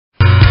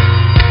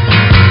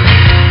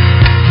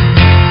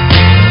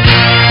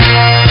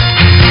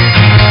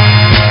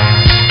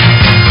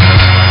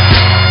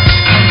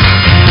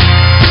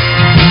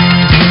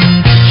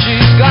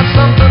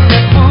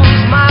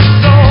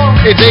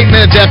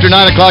after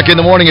 9 o'clock in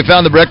the morning. You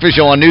found the Breakfast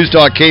Show on News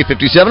Talk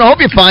K57. I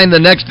hope you find the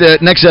next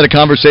set of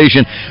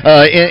conversation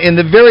in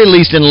the very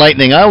least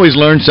enlightening. I always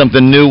learn something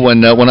new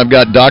when I've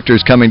got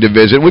doctors coming to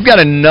visit. We've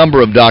got a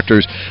number of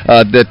doctors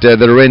that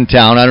are in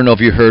town. I don't know if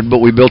you heard,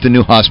 but we built a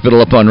new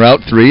hospital up on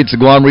Route 3. It's the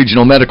Guam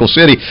Regional Medical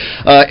City,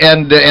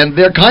 and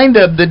they're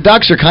the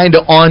docs are kind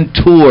of on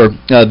tour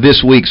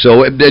this week,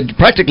 so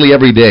practically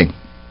every day.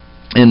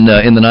 In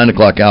the 9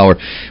 o'clock hour,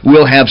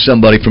 we'll have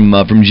somebody from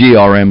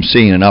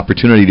GRMC and an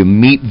opportunity to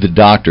meet the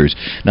doctors.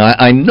 Now,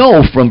 I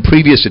know from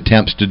previous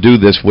attempts to do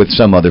this with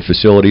some other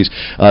facilities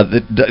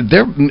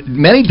that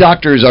many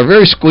doctors are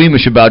very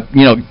squeamish about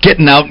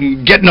getting out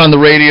and getting on the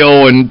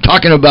radio and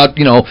talking about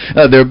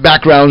their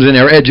backgrounds and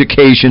their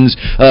educations.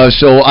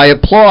 So I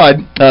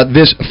applaud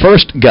this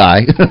first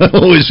guy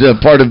who is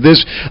part of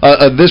this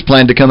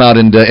plan to come out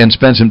and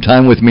spend some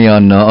time with me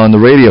on the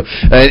radio.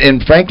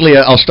 And frankly,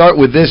 I'll start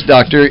with this,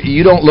 Doctor.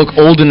 You don't look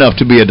old enough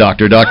to be a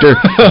doctor, Doctor.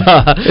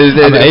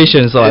 I'm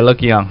Asian, so I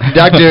look young.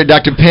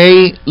 Dr.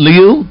 Pei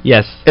Liu?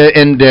 Yes.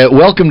 And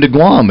welcome to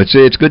Guam.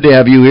 It's good to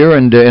have you here,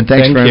 and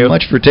thanks very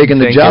much for taking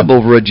the job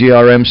over at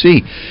GRMC.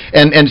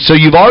 And so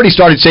you've already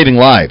started saving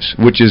lives,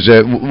 which is,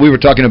 we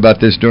were talking about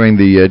this during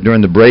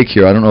the break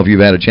here. I don't know if you've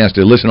had a chance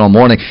to listen all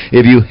morning.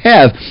 If you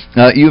have,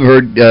 you've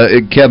heard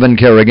Kevin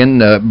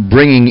Kerrigan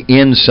bringing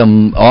in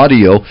some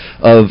audio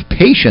of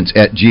patients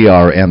at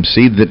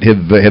GRMC that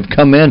have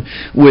come in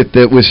with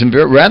some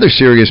rather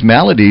serious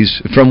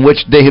maladies from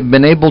which they have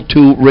been able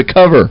to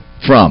recover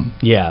from.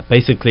 Yeah,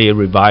 basically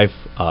revive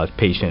a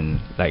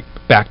patient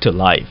back to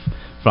life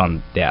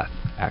from death,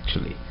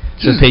 actually.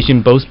 So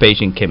both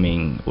patients came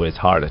in with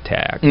heart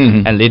attack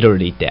and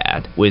literally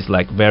dead with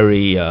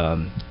very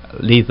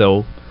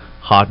lethal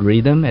heart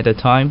rhythm at the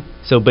time.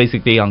 So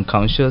basically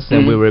unconscious,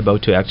 and we were able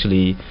to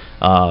actually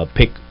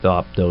pick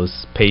up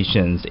those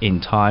patients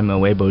in time,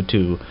 and were able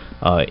to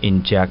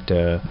inject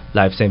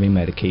life-saving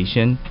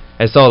medication.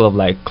 It's sort of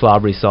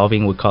clot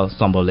resolving, we call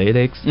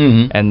thrombolytics,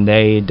 and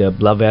the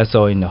blood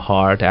vessel in the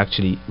heart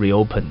actually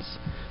reopens.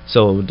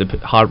 So the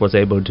heart was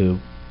able to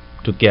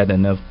get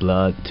enough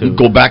blood to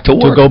go back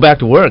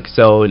to work.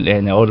 So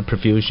and all the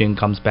perfusion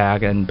comes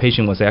back, and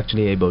patient was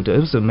actually able to. It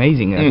was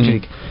amazing.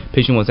 Actually,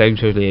 patient was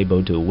actually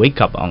able to wake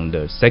up on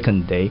the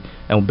second day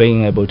and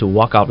being able to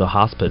walk out of the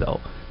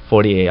hospital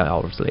 48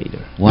 hours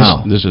later.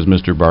 Wow. This is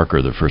Mr.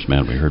 Barker, the first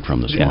man we heard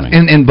from this morning.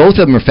 And both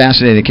of them are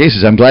fascinating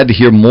cases. I'm glad to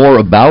hear more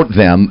about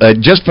them,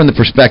 just from the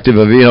perspective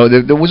of,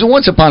 there was a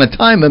once upon a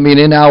time,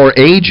 in our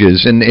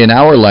ages, in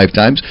our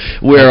lifetimes,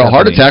 where a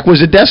heart attack was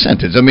a death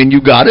sentence.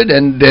 You got it,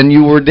 and then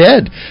you were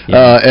dead.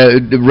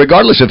 Yeah.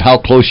 Regardless of how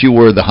close you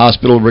were to the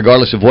hospital,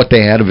 regardless of what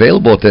they had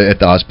available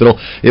at the hospital,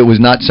 it was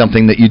not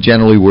something that you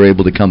generally were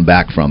able to come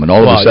back from. And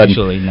all of a sudden...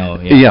 usually no.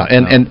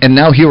 And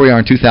now here we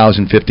are in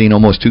 2015,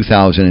 almost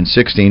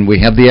 2016. We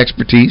have the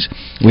expertise,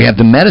 we have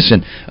the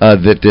medicine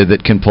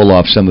that can pull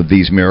off some of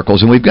these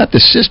miracles, and we've got the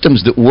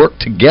systems that work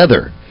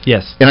together.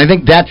 Yes. And I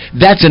think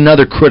that's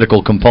another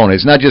critical component.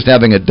 It's not just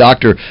having a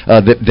doctor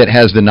that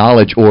has the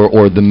knowledge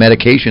or the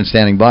medication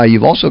standing by.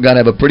 You've also got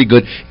to have a pretty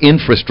good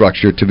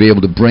infrastructure to be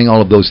able to bring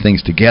all of those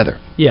things together.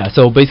 Yeah,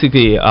 so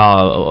basically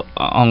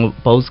on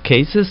both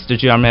cases, the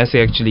GRMC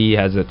actually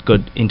has a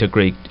good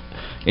integration,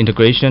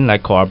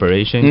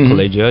 cooperation,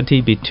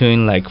 collegiality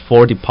between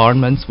 4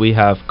 departments. We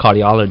have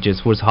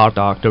cardiologists, who's heart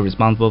doctor,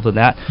 responsible for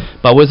that,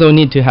 but we also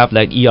need to have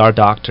ER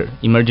doctor,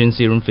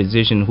 emergency room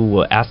physician, who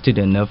were astute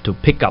enough to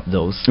pick up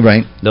those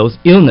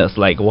illness,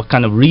 what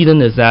kind of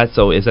rhythm is that?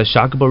 So is a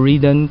shockable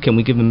rhythm? Can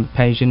we give a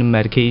patient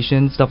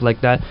medication, stuff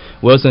like that?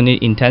 We also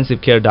need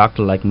intensive care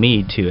doctor like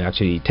me to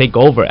actually take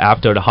over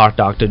after the heart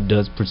doctor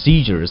does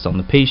procedures on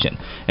the patient.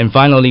 And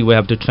finally, we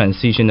have to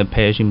transition the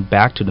patient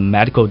back to the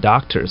medical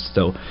doctors.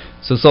 So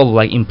sort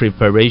of in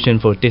preparation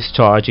for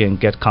discharge and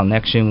get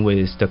connection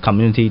with the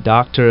community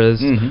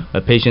doctors,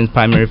 a patient's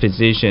primary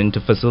physician to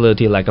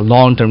facilitate a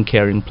long-term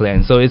caring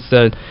plan. So it's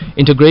an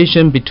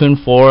integration between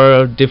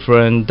 4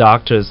 different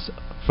doctors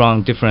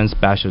from different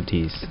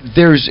specialties.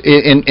 There's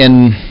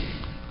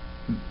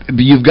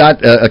you've got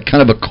a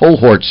kind of a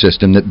cohort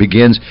system that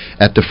begins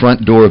at the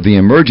front door of the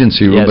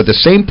emergency room, but the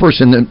same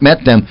person that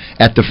met them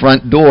at the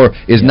front door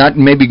is not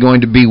maybe going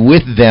to be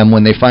with them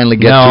when they finally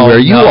get to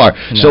where you are.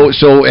 So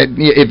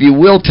if you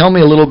will, tell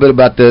me a little bit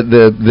about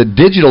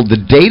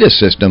the data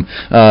system,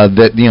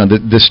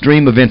 the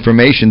stream of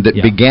information that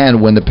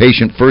began when the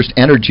patient first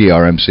entered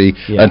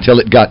GRMC until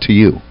it got to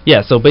you.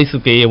 Yeah, so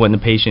basically when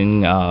the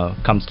patient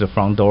comes to the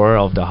front door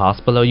of the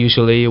hospital,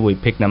 usually we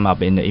pick them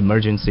up in the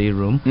emergency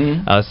room.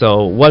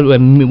 So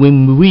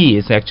when we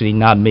is actually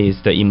not me,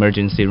 it's the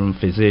emergency room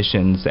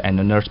physicians and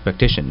the nurse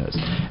practitioners,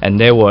 and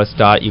they will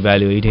start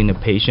evaluating the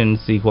patient,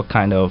 see what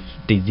kind of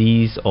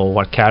disease or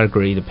what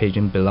category the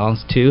patient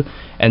belongs to,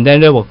 and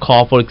then they will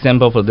call, for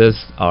example, for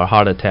this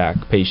heart attack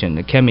patient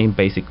that came in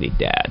basically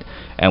dead,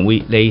 and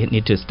they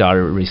need to start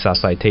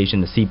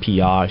resuscitation, the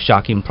CPR,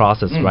 shocking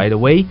process right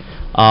away.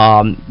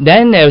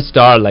 Then they'll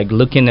start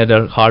looking at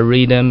the heart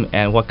rhythm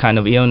and what kind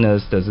of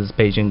illness does this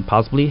patient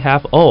possibly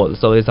have. Oh,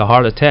 so it's a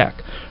heart attack,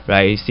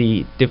 right? You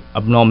see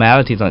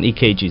abnormalities on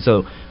EKG.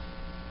 So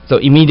So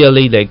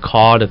immediately they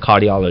call the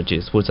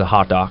cardiologist, who's a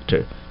heart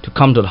doctor, to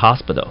come to the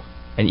hospital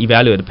and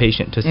evaluate the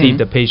patient to see if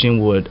the patient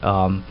would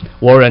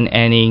warrant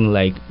any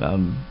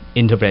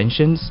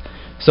interventions.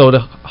 So the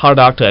heart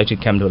doctor actually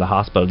came to the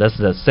hospital. That's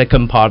the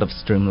second part of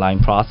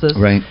streamline process.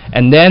 Right.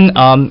 And then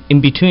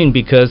in between,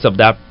 because of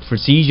that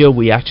procedure,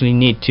 we actually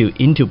need to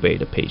intubate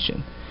the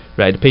patient.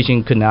 Right, the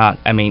patient could not.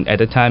 I mean, at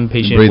the time,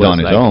 patient breathe was on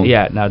his own.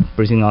 Yeah, not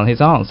breathing on his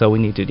own. So we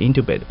need to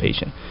intubate the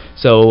patient.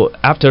 So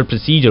after the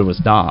procedure was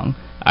done,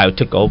 I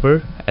took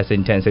over as an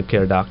intensive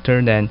care doctor.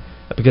 Then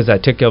because I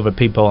took over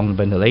people on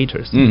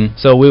ventilators,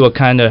 so we will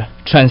kind of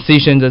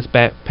transition this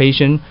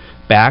patient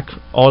back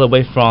all the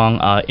way from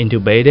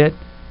intubated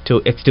to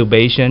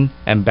extubation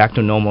and back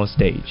to normal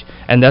stage.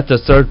 And that's the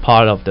third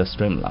part of the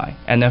streamline.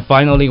 And then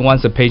finally,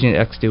 once the patient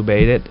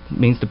extubated,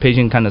 means the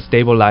patient kind of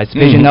stabilized.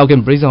 Patient now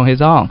can breathe on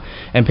his own,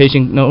 and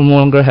patient no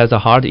longer has a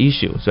heart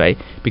issues, right?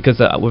 Because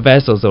the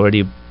vessels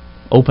already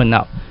open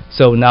up.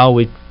 So now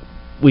we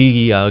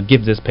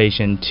give this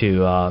patient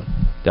to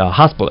the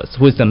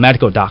hospitalist, who is the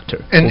medical doctor.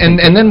 And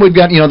then we've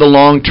got, the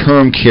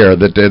long-term care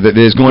that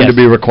is going to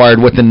be required,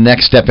 what the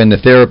next step into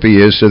therapy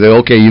is, so that,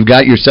 okay, you've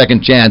got your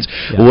second chance.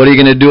 What are you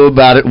going to do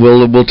about it?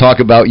 We'll talk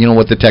about,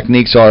 what the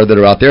techniques are that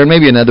are out there, and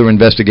maybe another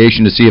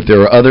investigation to see if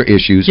there are other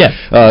issues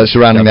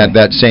surrounding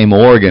that same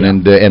organ,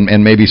 and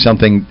maybe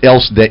something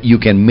else that you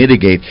can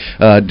mitigate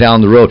down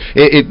the road.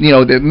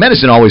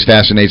 Medicine always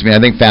fascinates me. I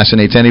think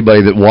fascinates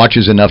anybody that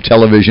watches enough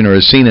television or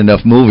has seen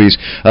enough movies,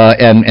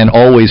 and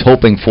always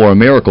hoping for a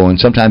miracle. And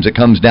sometimes it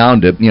comes down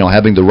to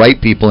having the right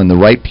people in the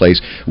right place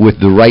with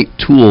the right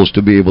tools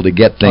to be able to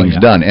get things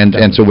done.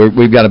 And so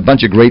we've got a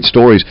bunch of great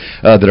stories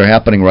that are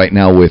happening right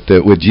now with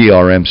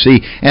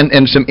GRMC,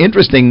 and some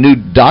interesting new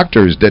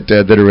doctors that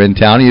are in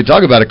town. And you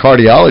talk about a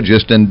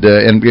cardiologist, and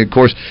of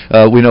course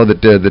we know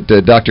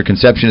that Dr.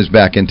 Conception is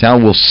back in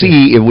town. We'll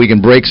see if we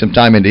can break some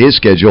time into his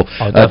schedule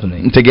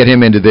to get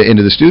him into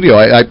the studio.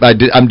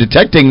 I'm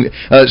detecting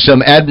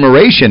some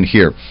admiration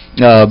here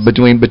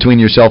between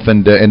yourself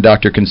and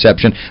Dr.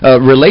 Conception,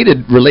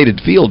 related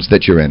fields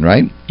that you're in,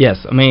 right?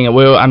 Yes, I'm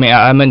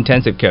an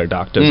intensive care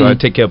doctor, so I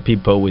take care of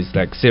people with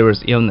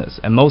serious illness,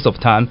 and most of the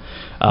time,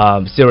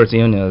 serious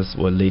illness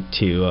will lead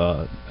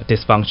to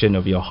dysfunction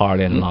of your heart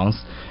and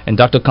lungs. And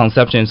Dr.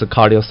 Conception is a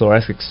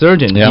cardiothoracic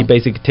surgeon. He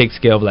basically takes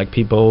care of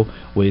people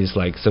with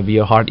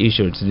severe heart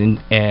issues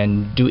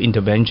and do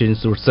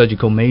interventions through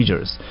surgical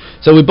measures.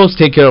 So we both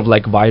take care of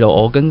vital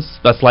organs,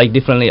 but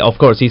differently. Of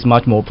course, he's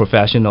much more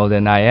professional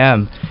than I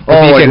am.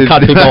 He can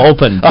cut people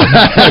open.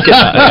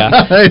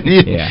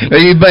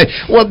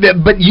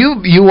 But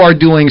you are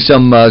doing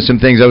some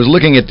things. I was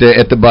looking at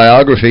the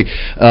biography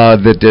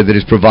that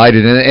is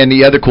provided, and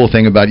the other cool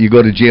thing about it, you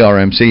go to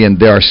GRMC and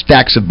there are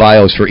stacks of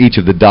bios for each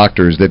of the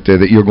doctors that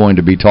you're going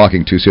to be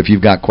talking to. So if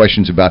you've got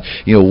questions about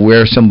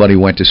where somebody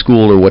went to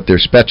school or what their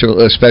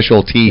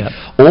specialty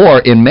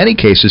or in many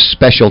cases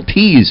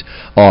specialties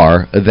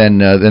are, then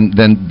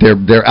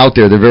they're out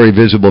there. They're very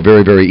visible,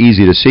 very, very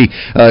easy to see.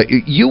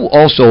 You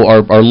also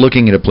are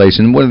looking at a place,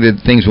 and one of the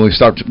things when we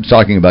started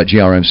talking about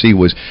GRMC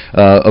was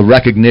a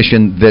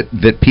recognition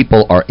that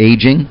people are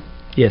aging.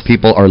 Yes.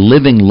 People are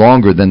living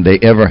longer than they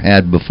ever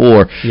had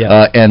before,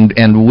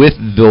 and with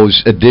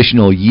those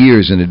additional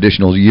years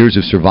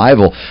of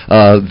survival,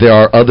 there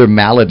are other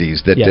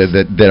maladies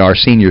that our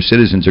senior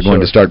citizens are going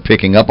to start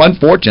picking up.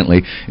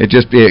 Unfortunately,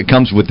 it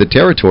comes with the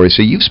territory.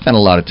 So you've spent a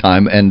lot of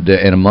time, and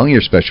among your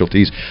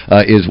specialties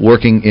is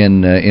working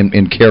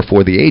in care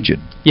for the aged.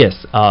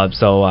 Yes,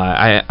 so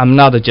I'm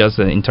not just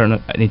an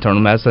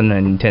internal medicine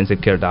and intensive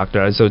care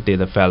doctor. I also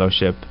did a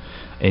fellowship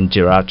in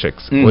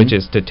geriatrics, which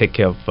is to take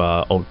care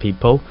of old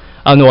people.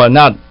 No,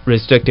 not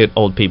restricted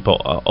old people,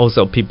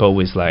 also people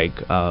with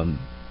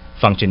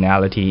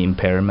functionality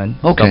impairment,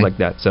 stuff like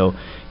that. So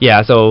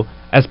so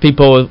as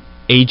people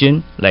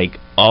aging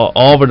all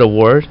over the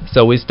world,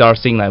 so we start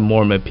seeing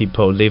more and more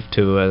people live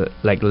to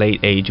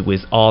late age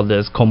with all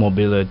these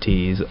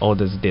comorbidities, all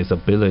these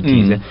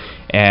disabilities,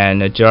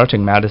 and geriatric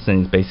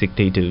medicine is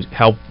basically to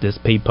help these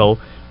people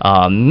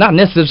not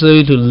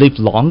necessarily to live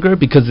longer,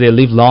 because they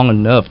live long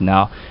enough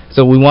now.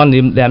 So we want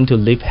them to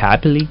live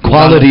happily.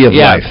 Quality of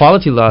life. Yeah,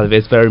 quality of life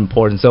is very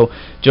important. So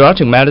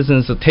geriatric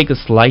medicine take a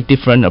slight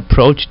different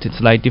approach, to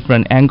slight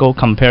different angle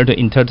compared to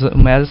intensive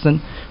medicine,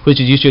 which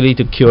is usually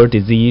to cure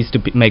disease, to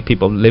make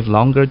people live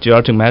longer.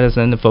 Geriatric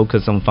medicine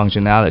focus on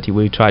functionality.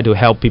 We try to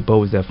help people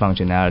with their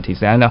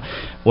functionalities. And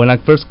when I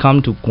first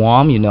come to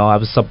Guam, I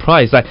was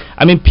surprised.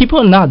 People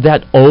are not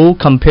that old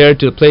compared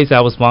to the place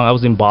I was from. I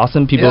was in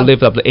Boston. People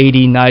live up to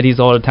 80s, 90s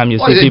all the time. You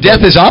see people.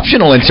 Death is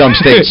optional in some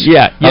states.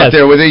 Out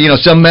there with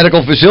some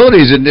medical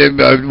facilities, and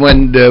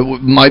when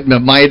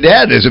my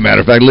dad, as a matter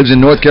of fact, lives in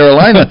North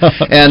Carolina,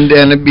 and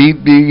he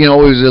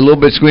was a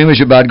little bit squeamish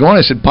about going.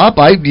 I said, Pop,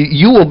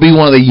 you will be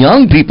one of the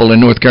young people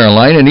in North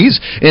Carolina, and he's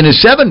in his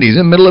 70s,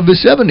 in the middle of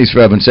his 70s, for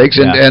heaven's sakes,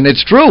 and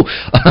it's true.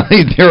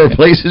 There are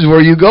places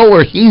where you go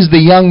where he's the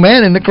young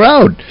man in the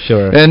crowd.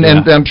 Sure. And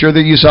I'm sure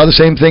that you saw the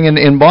same thing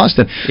in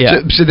Boston.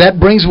 Yeah. So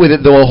that brings with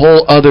it, though, a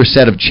whole other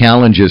set of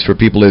challenges for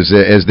people as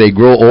they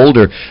grow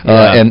older,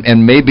 and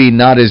maybe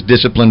not as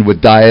disciplined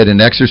with diet and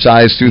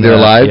exercise through their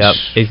lives. Yeah,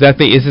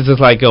 exactly. It's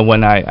just like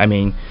when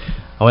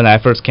I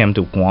first came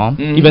to Guam,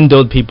 even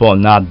though people are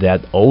not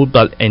that old,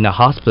 but in the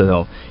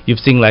hospital, you've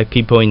seen like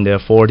people in their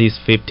 40s,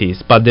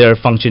 50s, but their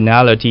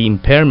functionality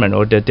impairment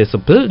or their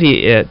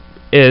disability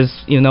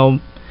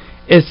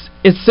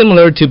it's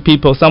similar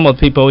to some of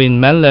people in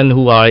mainland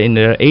who are in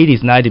their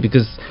 80s, 90s,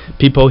 because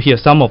people here,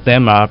 some of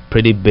them are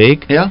pretty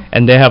big,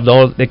 and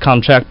they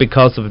contract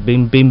because of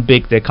being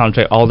big. They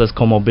contract all these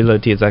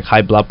comorbidities like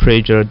high blood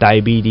pressure,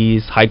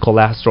 diabetes, high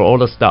cholesterol, all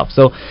the stuff.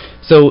 So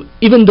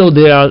even though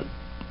they are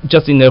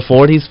just in their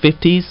 40s,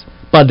 50s,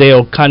 but they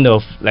are kind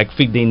of like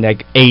fitting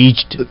like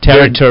aged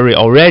territory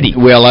already.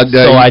 Well,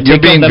 you're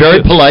being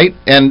very polite,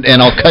 and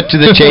I'll cut to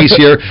the chase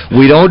here.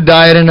 We don't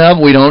diet enough.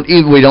 We don't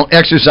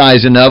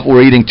exercise enough.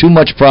 We're eating too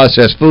much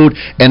processed food,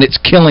 and it's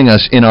killing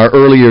us in our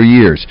earlier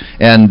years.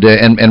 And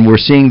we're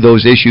seeing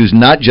those issues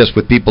not just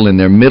with people in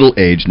their middle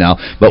age now,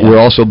 but we're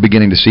also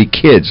beginning to see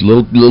kids,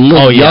 little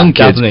young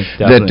kids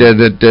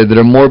that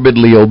are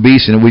morbidly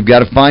obese, and we've got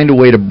to find a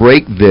way to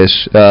break this.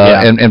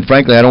 And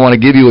frankly, I don't want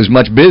to give you as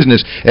much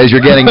business as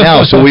you're getting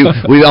now. So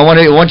I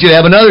want you to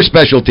have another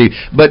specialty,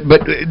 but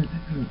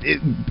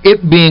it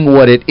being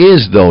what it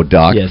is, though,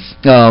 Doc. Yes.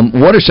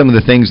 What are some of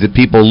the things that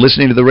people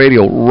listening to the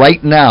radio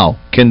right now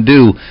can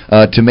do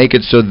to make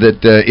it so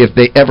that if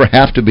they ever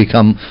have to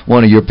become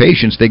one of your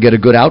patients, they get a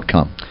good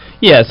outcome?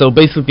 Yeah, so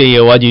basically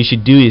what you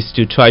should do is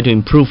to try to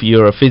improve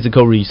your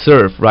physical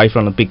reserve right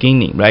from the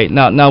beginning, right?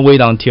 Not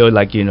wait until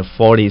like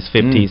 40s,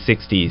 50s,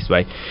 60s,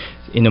 right?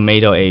 In the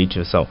middle age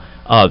or so.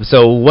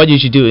 So what you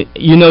should do,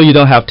 you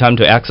don't have time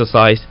to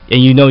exercise,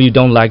 and you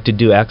don't like to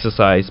do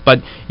exercise,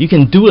 but you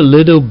can do a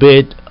little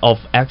bit of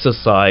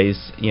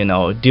exercise,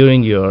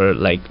 during your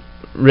like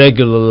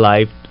regular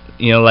life,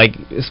 like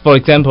for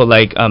example,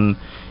 like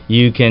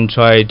you can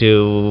try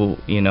to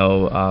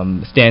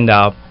stand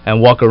up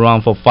and walk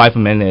around for 5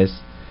 minutes,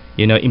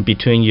 in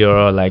between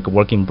your like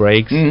working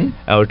breaks,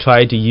 or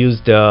try to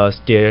use the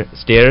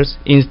stairs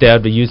instead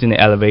of using the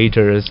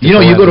elevators. You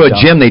go to a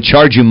gym, they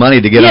charge you money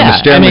to get on the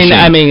stair machine.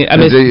 I mean,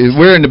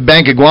 we're in the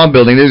Bank of Guam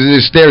building.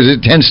 There's stairs. There's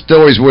 10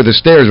 stories worth of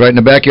stairs right in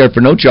the backyard for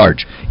no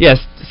charge.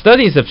 Yes,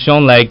 studies have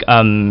shown like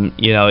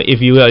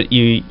if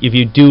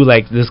you do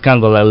like this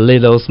kind of a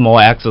little small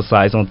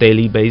exercise on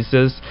daily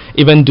basis,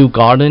 even do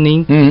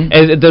gardening,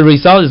 and the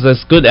result is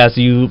as good as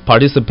you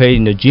participate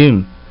in the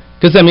gym.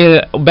 Because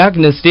back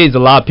in the States, a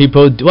lot of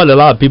people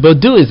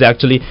do is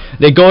actually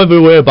they go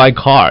everywhere by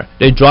car,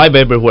 they drive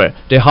everywhere,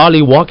 they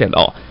hardly walk at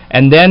all,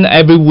 and then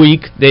every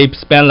week they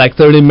spend like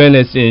 30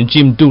 minutes in the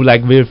gym, do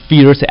like very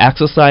fierce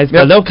exercise.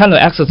 But that kind of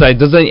exercise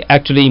doesn't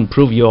actually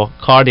improve your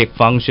cardiac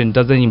function,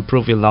 doesn't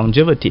improve your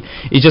longevity.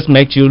 It just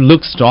makes you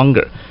look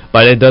stronger,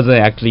 but it doesn't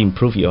actually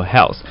improve your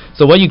health.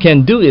 So what you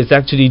can do is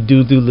actually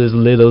do these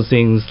little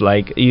things,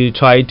 like you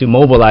try to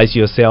mobilize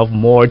yourself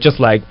more, just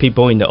like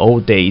people in the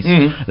old days.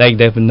 Like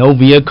they have no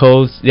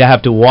vehicles, they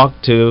have to walk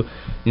to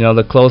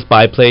the close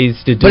by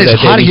place to do that. But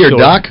it's hot here,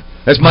 Doc.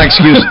 That's my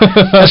excuse.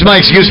 That's my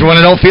excuse for when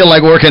I don't feel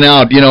like working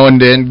out,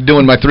 and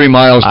doing my 3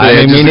 miles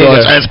today.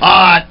 It's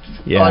hot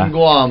on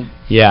Guam.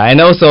 Yeah,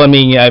 and also,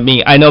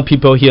 I know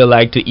people here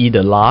like to eat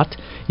a lot.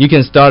 You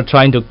can start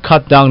trying to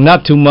cut down,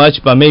 not too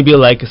much, but maybe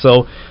like,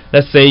 so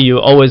let's say you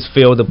always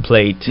fill the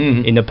plate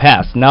in the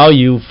past. Now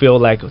you fill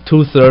like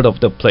 2/3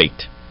 of the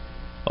plate,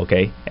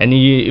 okay? And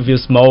if you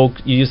smoke,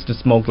 you used to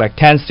smoke like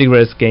 10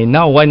 cigarettes a day.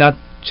 Now why not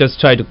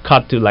just try to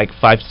cut to like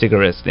 5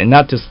 cigarettes and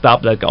not to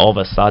stop like all of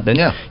a sudden.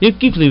 You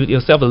give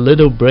yourself a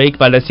little break,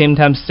 but at the same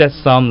time set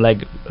some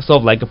like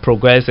sort of like a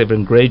progressive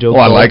and gradual.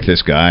 I like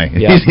this guy.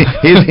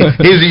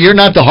 You're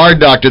not the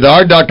hard doctor. The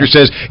hard doctor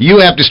says you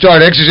have to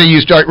start exercising.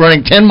 You start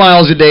running 10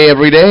 miles a day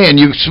every day, and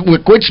you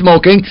quit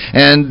smoking,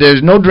 and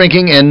there's no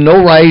drinking and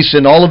no rice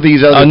and all of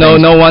these other things.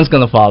 No one's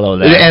gonna follow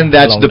that. And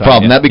that's the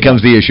problem. That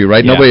becomes the issue,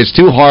 right? Nobody. It's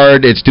too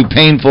hard. It's too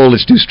painful.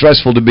 It's too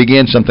stressful to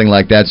begin something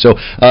like that. So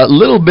a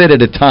little bit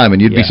at a time, and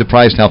you'd be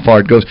surprised how far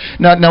it goes.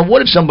 Now,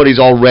 what if somebody's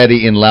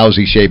already in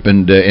lousy shape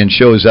and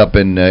shows up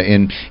in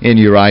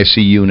your IC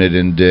unit,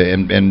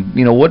 and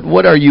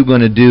what are you going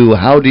to do?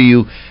 How do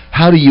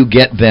you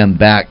get them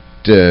back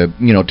to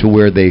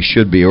where they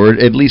should be, or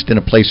at least in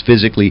a place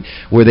physically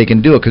where they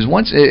can do it? Because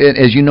once,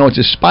 as you know, it's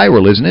a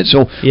spiral, isn't it?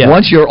 So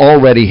once you're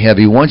already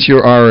heavy, once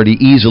you're already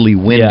easily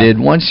winded,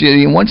 once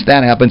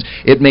that happens,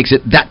 it makes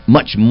it that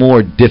much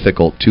more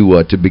difficult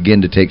to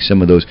begin to take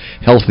some of those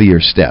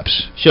healthier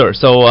steps. Sure.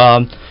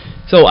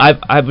 So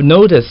I've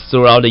noticed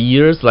throughout the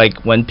years,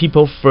 like when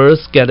people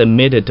first get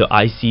admitted to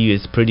ICU,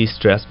 it's pretty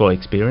stressful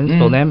experience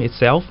for them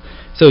itself.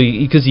 So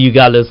because you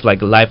got this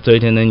like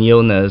life-threatening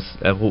illness,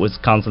 who was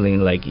constantly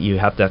like you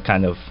have that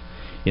kind of,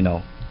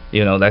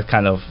 that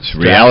kind of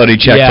reality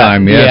check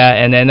time. Yeah,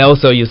 and then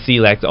also you see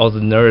like all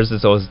the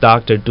nurses or the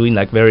doctor doing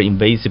like very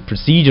invasive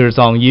procedures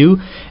on you,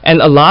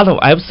 and a lot of,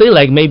 I would say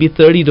like maybe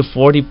 30 to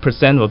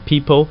 40% of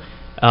people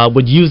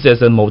would use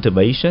as a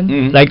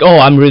motivation, like, oh,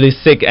 I'm really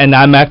sick and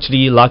I'm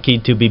actually lucky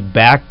to be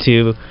back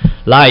to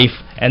life,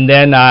 and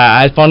then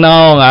for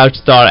now I'll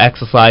start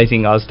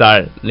exercising, I'll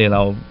start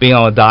being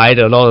on a diet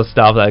and all the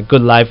stuff, like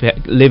good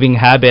living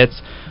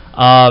habits.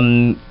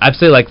 I'd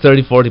say like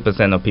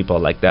 30-40% of people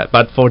like that,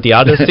 but for the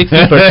other 60%,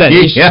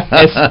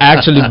 it's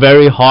actually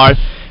very hard,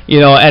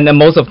 and then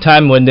most of the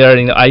time when they're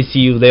in the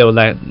ICU,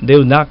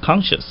 they're not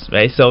conscious,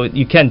 right? So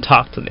you can't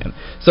talk to them.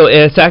 So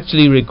it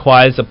actually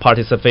requires a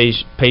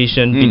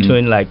participation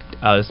between like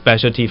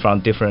specialty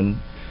from different,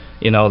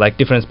 like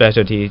different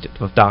specialty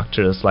of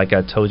doctors, like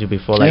I told you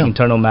before, like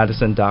internal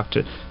medicine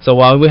doctor. So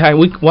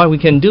what we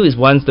can do is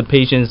once the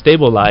patient is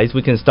stabilized,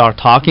 we can start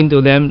talking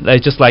to them,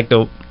 like just like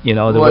the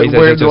ways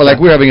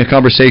we're having a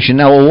conversation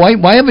now. Well,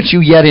 why haven't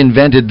you yet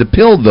invented the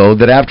pill, though,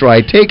 that after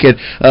I take it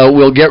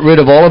will get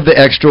rid of all of the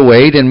extra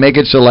weight and make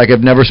it so like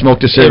I've never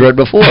smoked a cigarette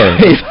before?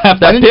 If I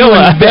have that pill,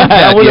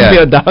 I wouldn't be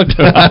a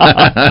doctor.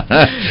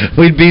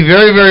 We'd be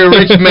very, very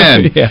rich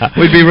men.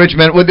 We'd be rich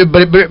men. But it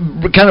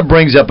kind of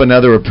brings up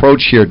another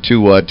approach here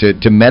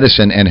to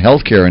medicine and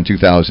healthcare in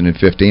 2015,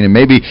 and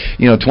maybe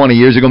 20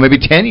 years ago, maybe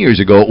 10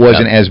 years ago, it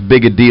wasn't as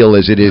big a deal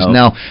as it is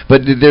now.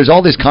 But there's all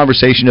this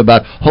conversation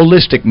about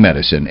holistic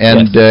medicine.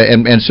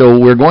 And so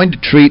we're going to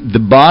treat the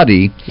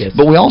body,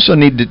 but we also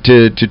need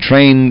to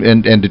train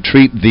and to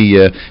treat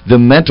the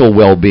mental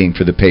well-being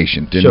for the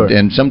patient.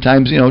 And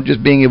sometimes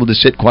just being able to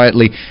sit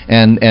quietly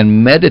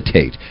and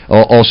meditate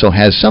also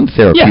has some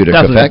therapeutic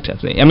effect.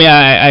 Definitely. I mean,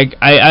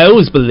 I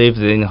always believed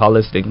in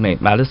holistic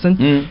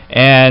medicine,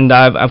 and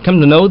I've come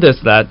to know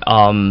this, that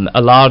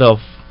a lot of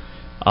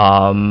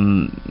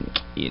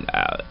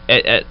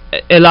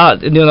a lot,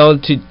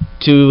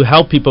 to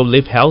help people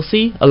live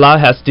healthy, a lot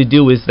has to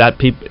do with that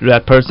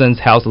person's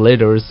health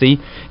literacy,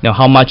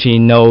 how much he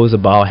knows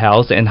about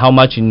health and how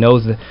much he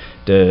knows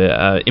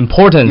the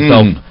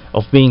importance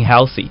of being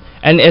healthy.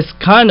 And it's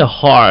kind of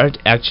hard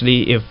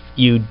actually if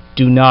you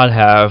do not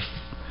have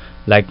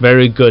like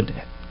very good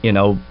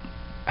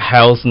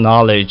health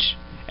knowledge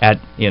at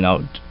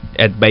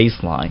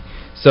baseline.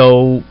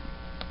 So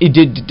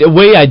the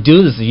way I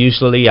do this,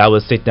 usually I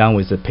would sit down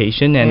with the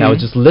patient and I would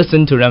just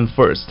listen to them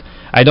first.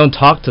 I don't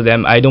talk to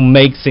them. I don't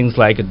make things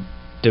like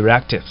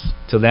directives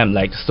to them,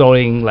 like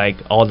throwing like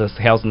all this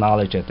health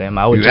knowledge at them.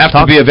 I would You have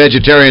to be a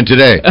vegetarian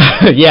today.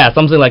 Yeah,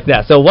 something like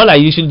that. So what I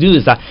usually do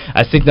is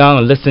I sit down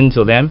and listen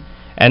to them,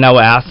 and I will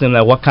ask them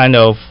like, what do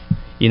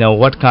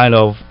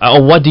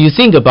you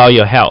think about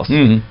your health,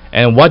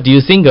 and what do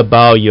you think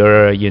about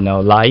your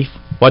life?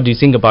 What do you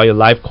think about your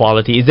life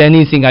quality? Is there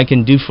anything I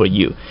can do for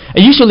you?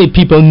 And usually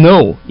people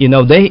know,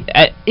 they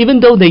even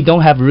though they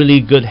don't have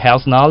really good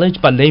health knowledge,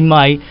 but they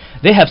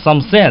have some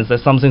sense that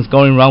something's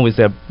going wrong with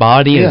their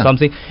body and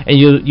something, and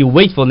you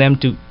wait for them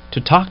to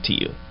talk to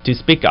you, to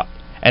speak up.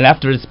 And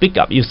after they speak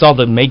up, you sort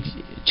of make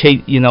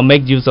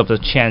use of the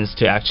chance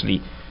to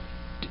actually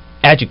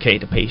educate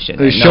the patient.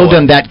 Show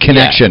them that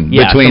connection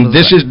between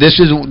this is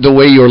the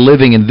way you're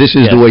living and this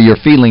is the way you're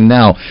feeling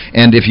now.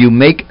 And if you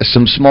make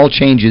some small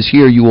changes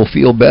here, you will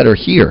feel better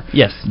here.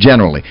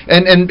 Generally.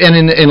 And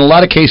in a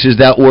lot of cases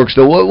that works.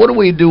 Though, what do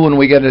we do when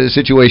we get in a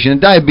situation? And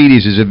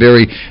diabetes is a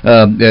very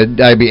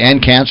diabetes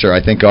and cancer,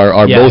 I think,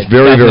 are both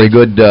very very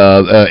good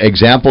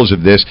examples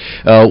of this,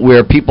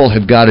 where people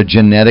have got a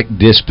genetic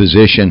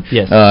disposition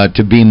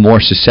to be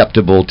more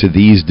susceptible to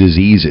these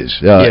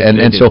diseases.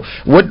 And so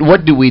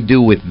what do we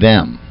do with them?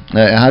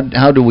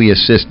 How do we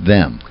assist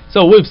them?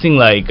 So we've seen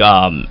like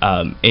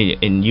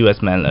in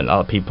U.S. mainland, a lot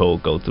of people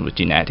go through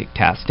genetic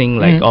testing,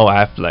 like I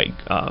have like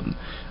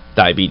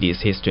diabetes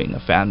history in the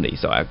family,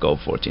 so I go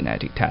for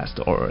genetic test,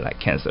 or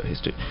like cancer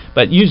history.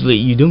 But usually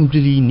you don't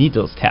really need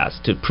those tests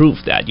to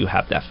prove that you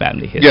have that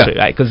family history,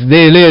 right? Because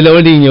they're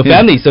already in your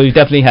family, so you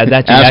definitely have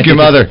that genetic. Ask your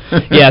mother.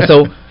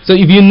 So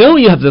if you know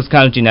you have this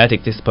kind of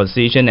genetic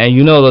disposition, and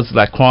you know those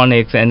like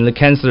chronic and the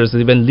cancer is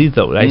even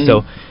lethal, right?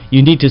 So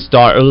you need to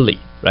start early.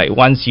 Right,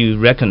 once you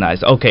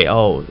recognize, okay,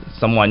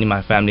 someone in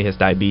my family has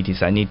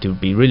diabetes, I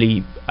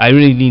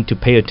really need to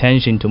pay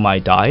attention to my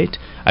diet.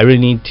 I really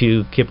need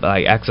to keep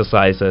like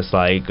exercise as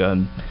like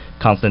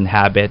constant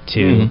habit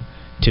to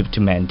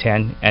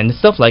maintain and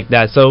stuff like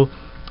that. So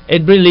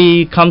it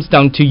really comes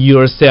down to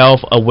your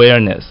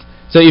self-awareness.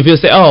 So if you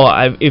say,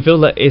 I feel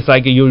like it's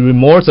like you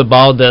remorse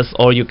about this,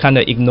 or you kind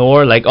of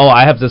ignore, like,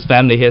 I have this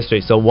family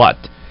history, so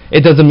what?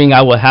 It doesn't mean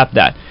I will have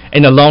that.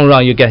 In the long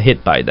run, you get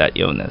hit by that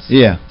illness.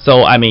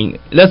 So I mean,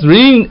 there's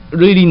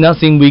really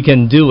nothing we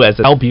can do as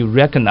to help you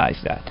recognize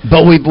that.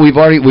 But we've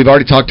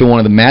already talked to one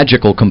of the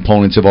magical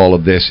components of all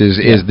of this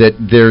is that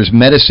there's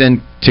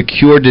medicine to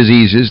cure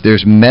diseases.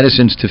 There's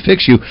medicines to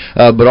fix you,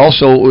 but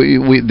also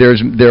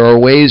there are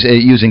ways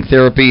using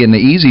therapy and the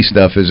easy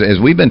stuff, as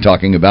we've been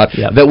talking about,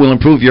 that will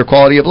improve your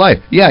quality of life.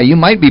 Yeah, you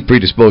might be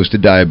predisposed to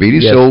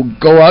diabetes, so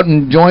go out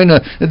and join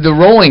the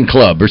rowing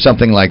club or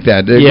something like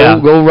that.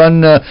 Go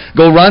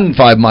run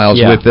 5 miles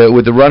with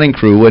the running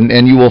crew,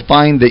 and you will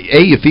find that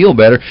you feel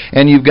better,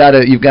 and you've got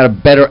a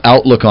better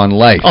outlook on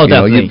life. Oh,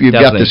 definitely. You've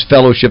got this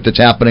fellowship that's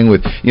happening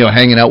with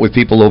hanging out with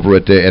people over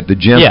at the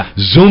gym.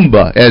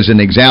 Zumba as an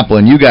example,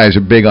 and you guys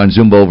are big on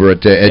Zumba over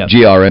at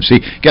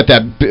GRMC. Got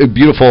that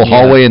beautiful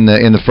hallway in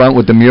the front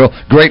with the mural.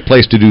 Great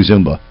place to do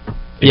Zumba.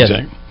 Yes.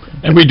 Exactly.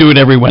 And we do it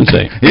every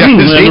Wednesday. In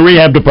the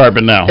rehab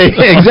department now.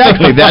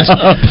 Exactly. That's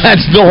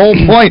the whole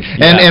point.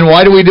 And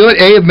why do we do it?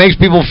 It makes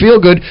people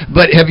feel good.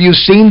 But have you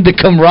seen the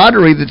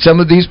camaraderie that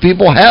some of these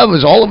people have?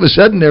 Is all of a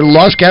sudden they're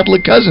lost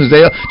Catholic cousins.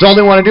 That's all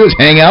they want to do is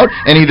hang out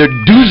and either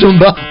do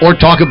Zumba or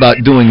talk about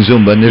doing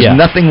Zumba. And there's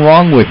nothing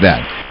wrong with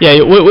that.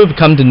 Yeah, we've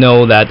come to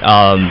know that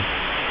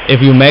if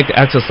you make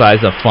exercise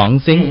a fun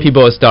thing,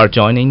 people will start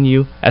joining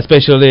you,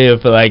 especially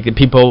if a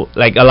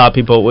lot of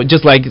people,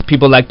 just like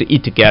people like to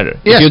eat together.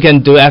 If you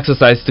can do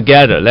exercise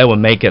together, that will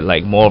make it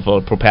like more of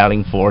a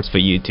propelling force for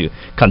you to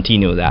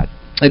continue that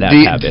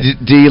habit.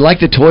 Do you like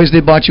the toys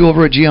they bought you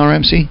over at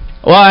GRMC?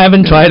 Well, I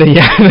haven't tried it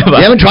yet. You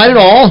haven't tried it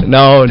all?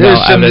 No,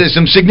 There's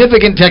some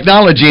significant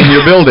technology in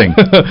your building.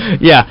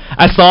 Yeah,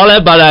 I saw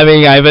that, but I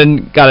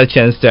haven't got a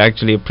chance to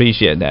actually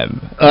appreciate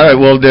them. All right,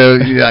 well,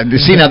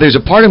 see, now there's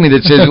a part of me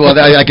that says, well,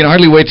 I can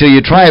hardly wait till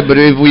you try it, but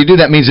if we do,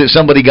 that means that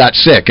somebody got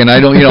sick, and I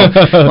don't,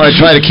 want to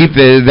try to keep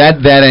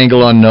that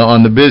angle on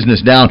the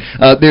business down.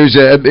 There's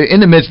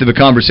in the midst of a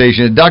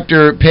conversation,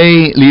 Dr.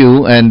 Pei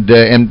Liu, and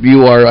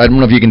you are, I don't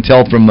know if you can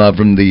tell from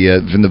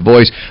the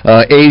voice,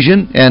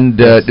 Asian and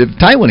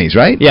Taiwanese.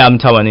 Right? Yeah, I'm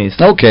Taiwanese.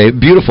 Okay,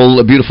 beautiful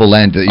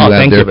land that you have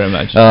thank there. You very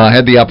much.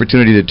 Had the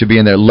opportunity to be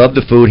in there. Love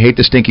the food. Hate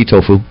the stinky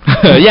tofu.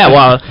 Yeah,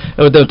 well,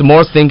 the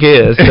more stinky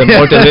it is, the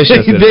more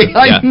delicious it is.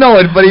 I know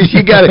it, but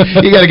you got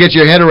to get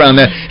your head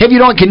around that.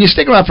 Can you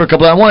stick around for a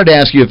couple? I wanted to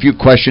ask you a few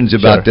questions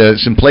about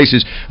some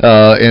places,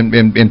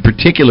 in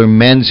particular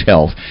men's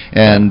health,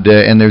 and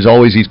there's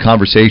always these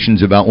conversations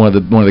about one of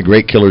the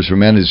great killers for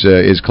men is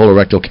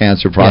colorectal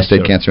cancer,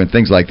 prostate cancer, and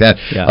things like that.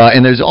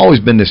 And there's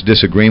always been this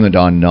disagreement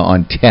on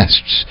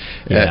tests.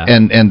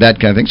 And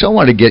that kind of thing. So I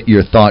wanted to get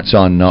your thoughts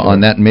on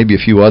that and maybe a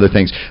few other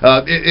things.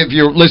 If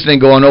you're listening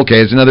going,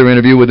 okay, it's another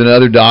interview with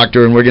another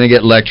doctor and we're going to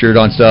get lectured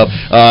on stuff.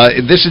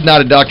 This is not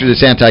a doctor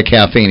that's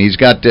anti-caffeine.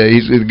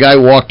 The guy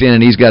walked in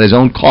and he's got his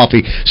own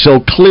coffee.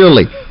 So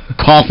clearly,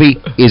 coffee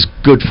is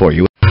good for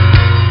you.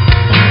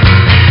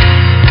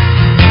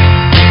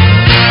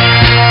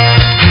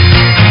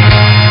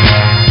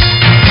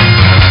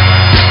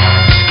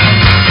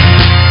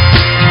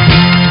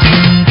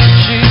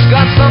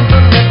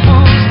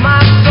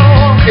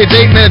 It's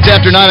 8 minutes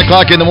after 9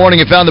 o'clock in the morning.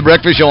 You found the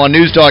Breakfast Show on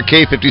News Talk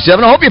K57.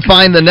 I hope you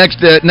find the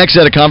next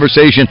set of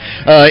conversation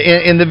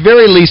in the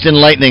very least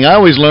enlightening. I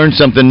always learn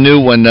something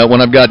new when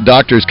I've got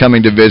doctors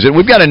coming to visit.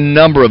 We've got a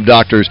number of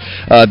doctors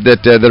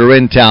that are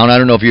in town. I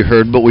don't know if you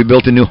heard, but we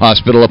built a new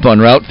hospital up on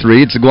Route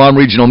 3. It's the Guam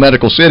Regional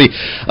Medical City,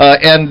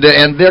 and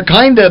they're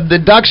the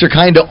docs are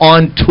kind of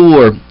on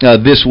tour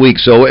this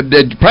week. So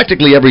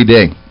practically every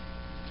day.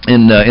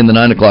 In the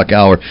 9 o'clock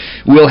hour,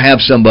 we'll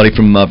have somebody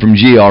from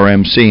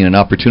GRMC and an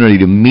opportunity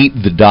to meet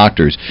the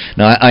doctors.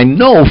 Now, I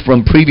know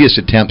from previous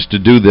attempts to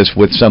do this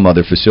with some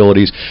other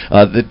facilities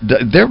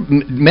that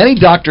many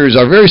doctors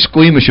are very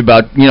squeamish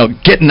about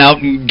getting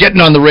out and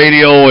getting on the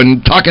radio and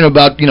talking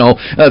about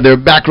their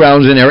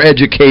backgrounds and their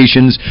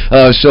educations.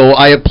 So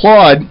I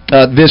applaud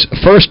this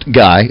first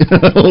guy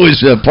who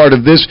is part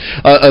of this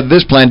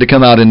plan to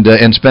come out and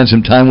spend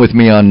some time with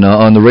me on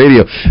the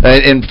radio.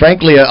 And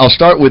frankly, I'll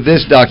start with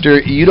this, Doctor.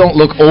 You don't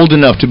look old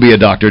enough to be a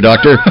doctor.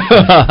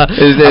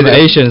 I'm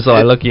Asian, so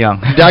I look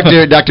young.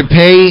 Dr.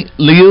 Pei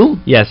Liu?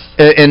 Yes.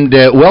 And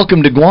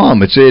welcome to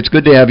Guam. It's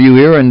good to have you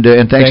here, and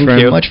thanks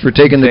very much for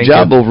taking the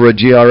job over at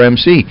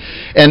GRMC.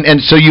 And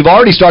so you've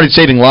already started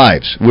saving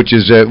lives, which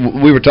is,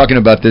 we were talking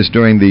about this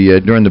during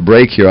the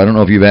break here. I don't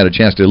know if you've had a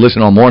chance to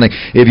listen all morning.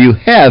 If you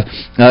have,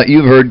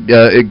 you've heard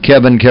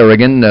Kevin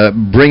Kerrigan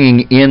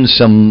bringing in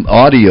some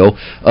audio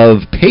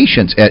of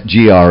patients at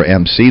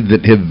GRMC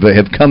that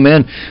have come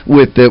in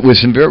with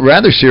some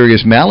rather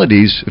serious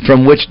maladies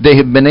from which they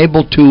have been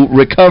able to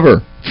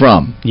recover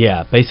from.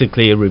 Yeah,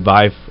 basically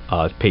revive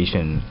a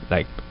patient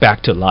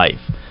back to life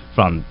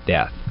from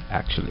death,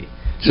 actually.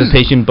 So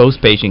both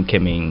patient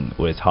came in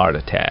with heart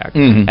attack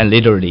and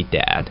literally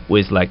dead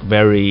with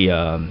very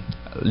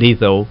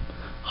lethal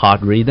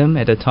heart rhythm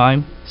at the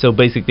time. So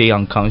basically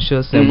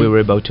unconscious, and we were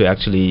able to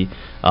actually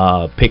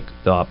pick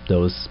up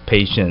those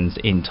patients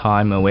in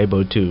time and were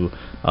able to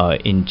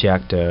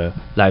inject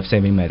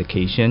life-saving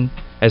medication.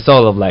 It's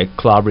sort of like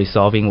clot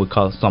resolving, we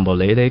call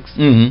thrombolytics,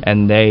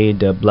 and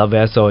the blood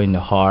vessel in the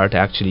heart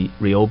actually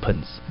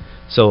reopens.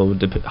 So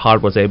the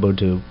heart was able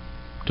to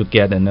to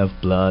get enough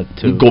blood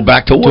to go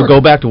back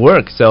to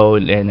work. So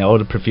and all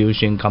the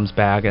perfusion comes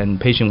back, and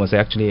patient was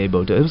actually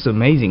able to. It was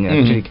amazing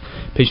actually.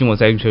 Patient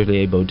was actually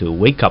able to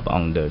wake up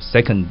on the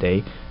second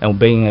day and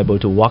being able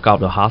to walk out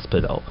of the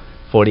hospital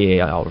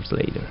 48 hours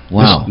later.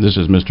 Wow. This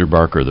is Mr.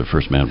 Barker, the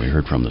first man we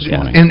heard from this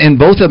morning. And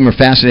both of them are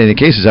fascinating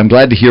cases. I'm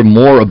glad to hear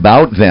more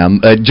about them,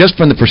 just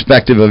from the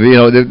perspective of,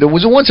 there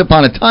was once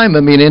upon a time,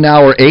 in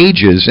our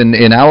ages,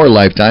 in our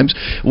lifetimes,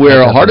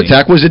 where a heart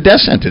attack was a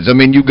death sentence.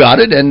 You got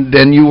it, and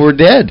then you were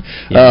dead.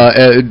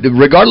 Yeah.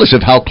 Regardless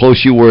of how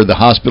close you were to the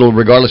hospital,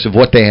 regardless of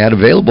what they had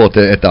available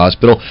at the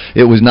hospital,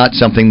 it was not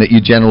something that you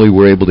generally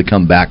were able to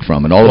come back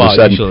from. And all of a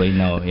sudden... usually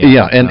no.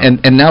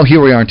 And now here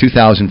we are in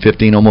 2015,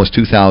 almost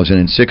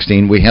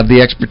 2016. We have the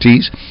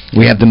expertise,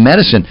 we have the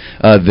medicine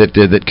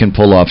that can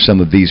pull off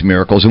some of these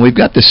miracles, and we've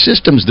got the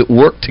systems that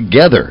work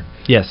together.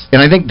 Yes.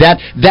 And I think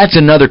that's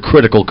another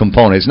critical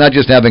component. It's not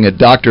just having a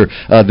doctor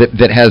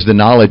that has the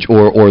knowledge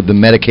or the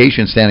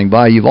medication standing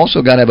by. You've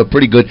also got to have a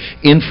pretty good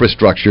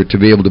infrastructure to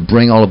be able to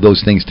bring all of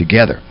those things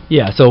together.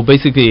 Yeah, so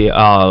basically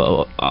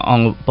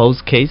on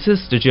both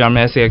cases, the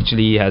GRMC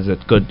actually has a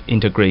good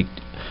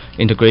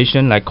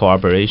integration, like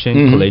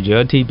cooperation,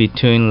 collegiality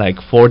between like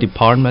 4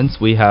 departments.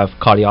 We have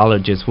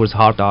cardiologist, who's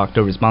heart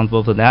doctor,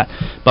 responsible for that.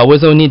 But we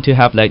also need to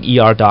have like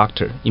ER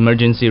doctor,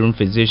 emergency room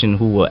physician,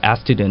 who were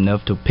astute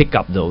enough to pick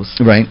up those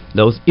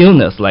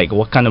illness, like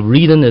what kind of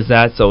reading is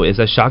that? So is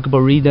a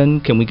shockable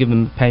reading? Can we give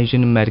a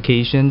patient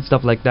medication,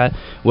 stuff like that?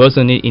 We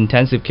also need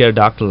intensive care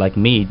doctor like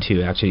me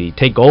to actually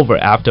take over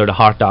after the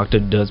heart doctor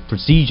does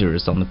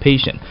procedures on the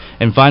patient.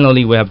 And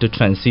finally, we have to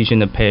transition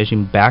the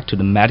patient back to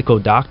the medical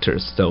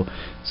doctors. So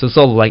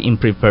sort of like in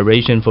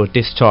preparation for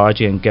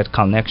discharge and get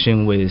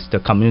connection with the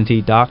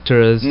community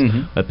doctors,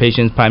 the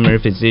patient's primary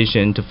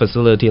physician to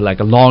facilitate like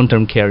a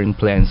long-term caring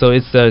plan. So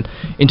it's an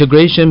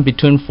integration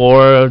between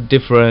 4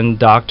 different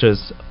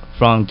doctors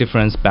from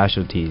different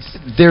specialties.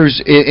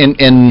 There's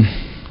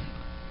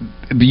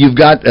you've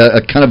got a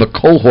kind of a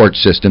cohort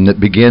system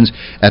that begins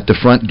at the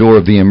front door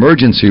of the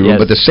emergency room,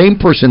 but the same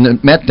person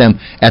that met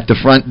them at the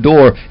front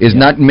door is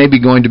not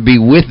maybe going to be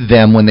with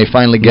them when they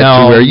finally get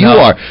to where you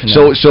are.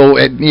 So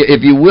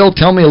if you will,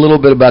 tell me a little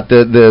bit about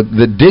the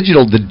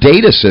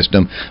data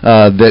system,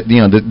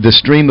 the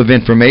stream of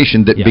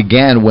information that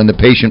began when the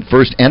patient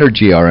first entered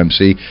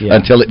GRMC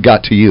until it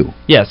got to you.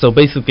 Yeah, so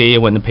basically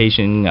when the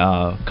patient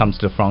comes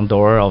to the front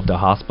door of the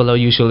hospital,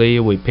 usually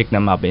we pick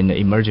them up in the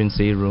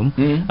emergency room.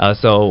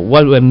 So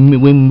what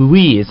when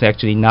we is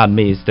actually not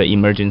me, it's the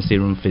emergency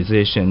room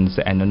physicians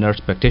and the nurse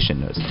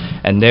practitioners,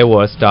 and they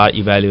will start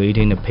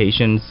evaluating the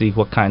patient, see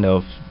what kind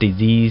of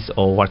disease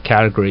or what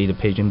category the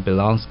patient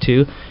belongs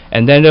to,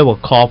 and then they will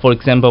call, for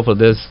example, for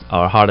this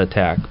heart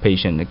attack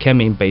patient that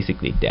came in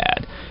basically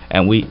dead,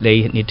 and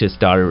they need to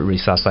start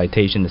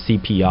resuscitation, the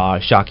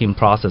CPR, shocking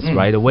process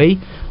right away.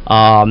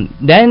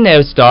 Then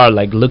they'll start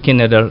like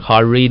looking at the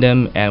heart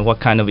rhythm and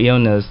what kind of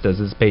illness does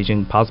this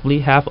patient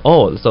possibly have.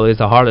 Oh, so it's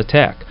a heart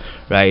attack,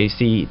 right? You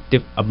see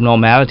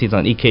abnormalities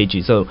on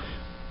EKG.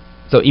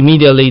 So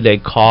immediately they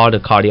call the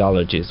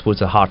cardiologist,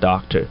 who's a heart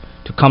doctor,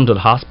 to come to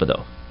the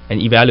hospital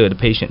and evaluate the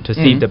patient to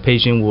see if the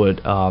patient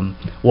would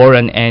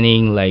warrant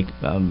any like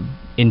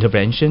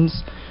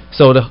interventions.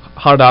 So the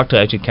heart doctor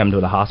actually came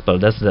to the hospital.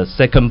 That's the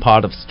second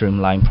part of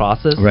streamline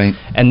process. Right.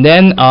 And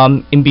then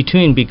in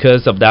between,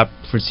 because of that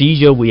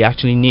procedure, we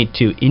actually need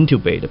to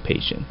intubate the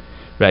patient.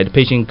 Right. The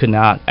patient could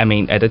not,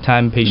 at the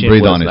time, patient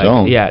breathe was on his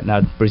own. Yeah,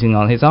 not breathing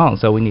on his own.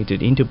 So we need to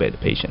intubate the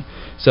patient.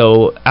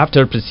 So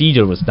after the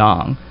procedure was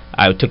done,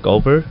 I took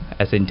over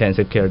as an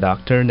intensive care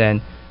doctor.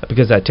 Then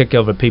because I took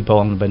over people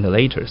on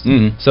ventilators.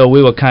 So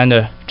we will kind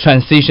of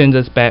transition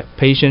this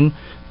patient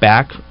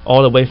back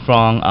all the way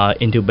from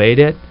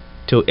intubated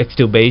to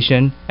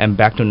extubation and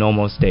back to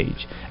normal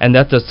stage. And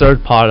that's the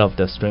third part of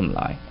the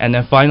streamline. And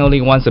then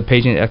finally, once the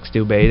patient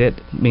extubated,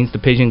 means the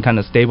patient kind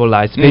of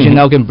stabilized. The patient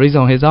now can breathe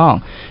on his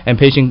own, and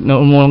patient no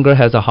longer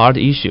has a heart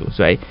issues,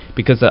 right?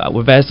 Because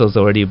the vessels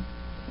already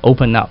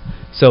open up.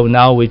 So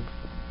now we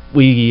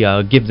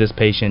give this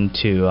patient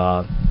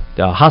to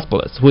the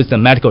hospitalist, who is the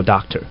medical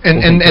doctor.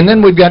 And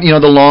then we've got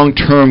the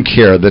long-term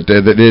care that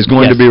is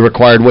going to be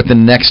required. What the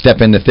next step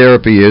in the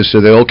therapy is,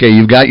 so that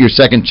you've got your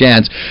second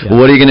chance.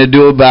 What are you going to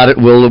do about it?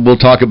 We'll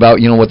talk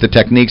about what the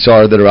techniques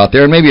are that are out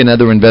there, and maybe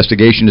another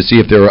investigation to see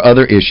if there are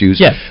other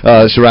issues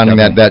surrounding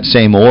that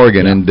same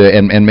organ,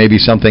 and maybe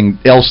something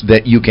else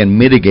that you can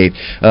mitigate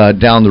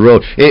down the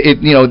road.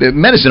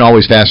 Medicine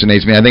always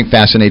fascinates me. I think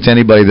fascinates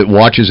anybody that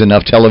watches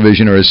enough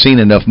television or has seen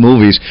enough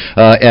movies,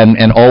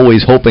 and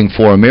always hoping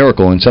for a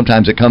miracle. And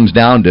sometimes it comes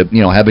down to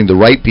having the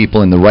right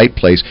people in the right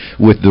place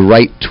with the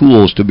right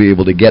tools to be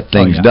able to get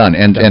things done.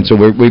 And so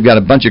we've got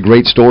a bunch of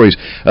great stories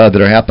that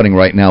are happening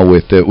right now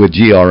with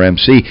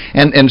GRMC,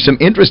 and some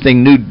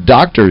interesting new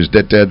doctors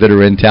that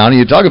are in town. And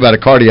you talk about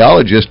a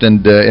cardiologist,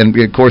 and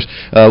of course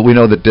we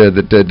know that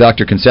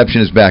Dr.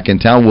 Conception is back in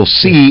town. We'll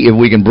see if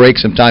we can break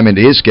some time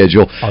into his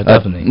schedule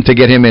to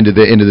get him into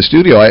the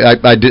studio.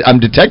 I'm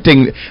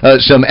detecting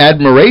some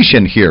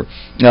admiration here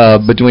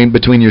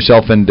between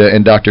yourself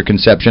and Dr.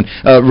 Conception.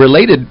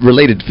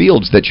 Related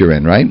fields that you're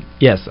in, right?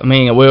 Yes, I'm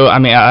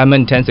an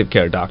intensive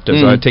care doctor,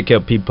 so I take care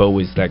of people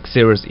with like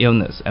serious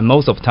illness, and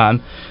most of the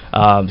time,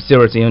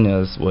 serious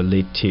illness will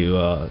lead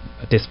to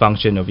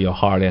dysfunction of your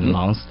heart and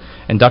lungs.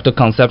 And Dr.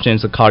 Conception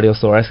is a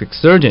cardiothoracic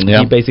surgeon. Yeah.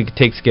 He basically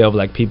takes care of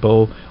like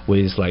people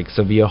with like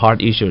severe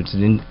heart issues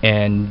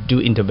and do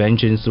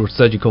interventions through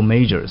surgical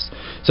measures.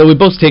 So we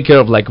both take care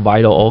of like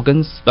vital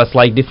organs, but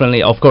like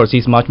differently. Of course,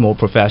 he's much more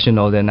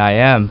professional than I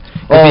am.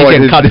 He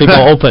can cut people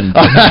open.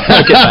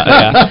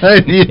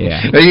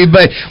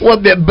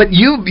 But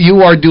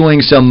you are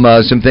doing some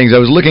things. I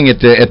was looking at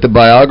the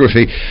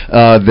biography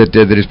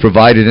that is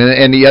provided,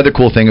 and the other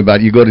cool thing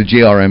about it, you go to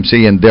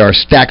GRMC and there are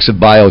stacks of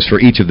bios for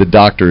each of the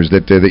doctors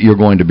that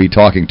you're going to be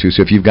talking to.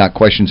 So if you've got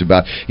questions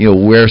about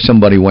where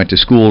somebody went to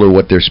school or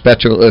what their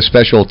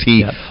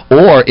specialty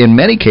or in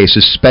many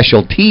cases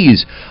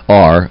specialties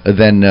are,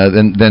 then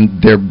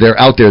they're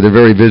out there. They're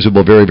very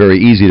visible, very, very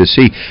easy to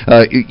see.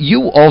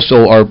 You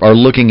also are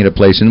looking at a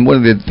place, and one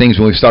of the things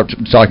when we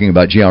started talking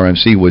about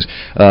GRMC was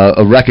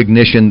a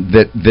recognition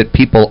that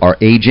people are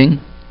aging.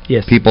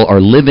 Yes. People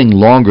are living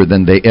longer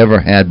than they ever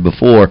had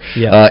before,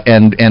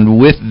 and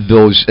with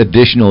those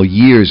additional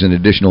years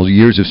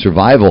of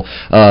survival,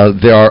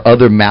 there are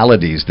other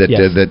maladies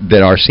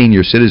that our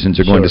senior citizens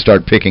are going to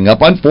start picking up.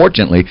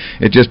 Unfortunately,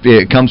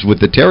 it comes with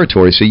the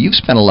territory. So you've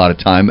spent a lot of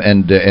time,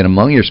 and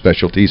among your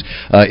specialties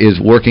is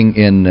working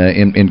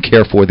in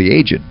care for the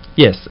aged.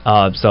 Yes.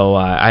 So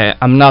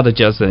I'm not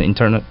just an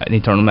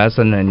internal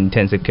medicine and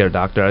intensive care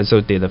doctor. I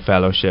also did a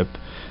fellowship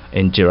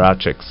in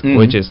geriatrics,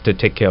 which is to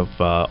take care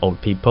of old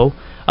people.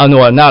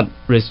 No, not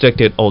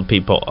restricted old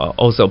people,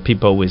 also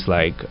people with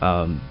like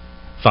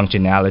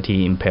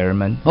functionality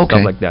impairment,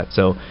 stuff like that.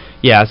 So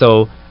yeah,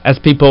 so as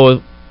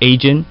people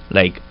aging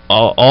like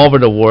all over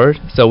the world,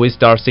 so we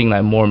start seeing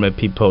like more and more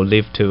people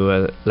live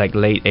to like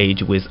late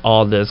age with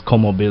all these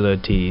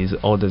comorbidities,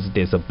 all these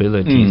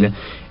disabilities,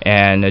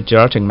 and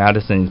geriatric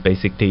medicine is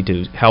basically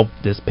to help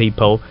these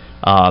people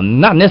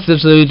not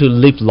necessarily to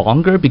live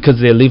longer because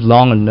they live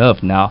long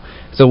enough now.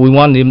 So we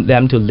want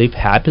them to live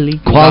happily.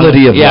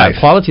 Quality of life. Yeah,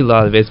 quality of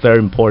life is very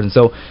important.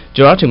 So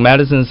geriatric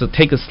medicine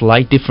take a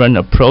slight different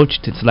approach,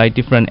 to slight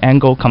different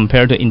angle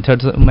compared to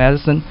internal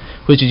medicine,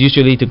 which is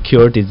usually to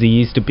cure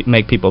disease, to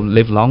make people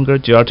live longer.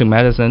 Geriatric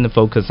medicine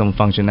focus on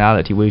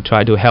functionality. We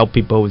try to help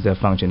people with their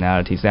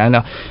functionalities. And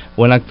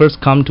when I first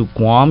come to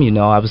Guam,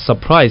 I was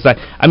surprised.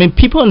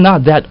 People are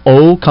not that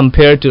old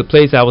compared to the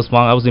place I was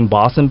from. I was in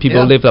Boston.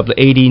 People live up to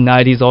 80s,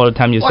 90s all the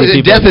time. You see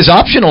people. Death is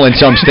optional in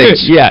some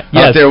states.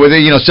 Out there with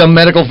some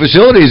medical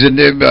facilities. And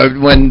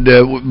when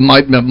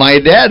my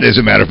dad, as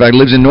a matter of fact,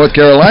 lives in North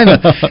Carolina,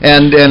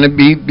 and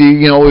he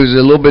was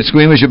a little bit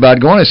squeamish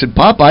about going. I said,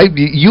 Pop,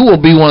 you will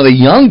be one of the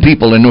young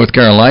people in North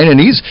Carolina, and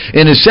he's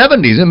in his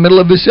 70s, in the middle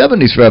of his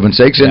 70s, for heaven's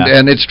sakes,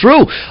 and it's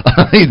true.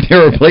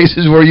 There are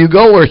places where you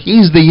go where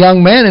he's the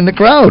young man in the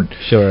crowd.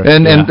 Sure.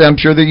 And I'm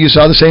sure that you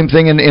saw the same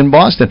thing in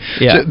Boston.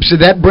 Yeah. So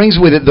that brings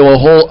with it, though, a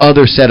whole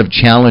other set of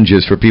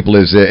challenges for people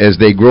as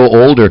they grow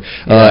older,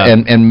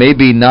 and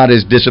maybe not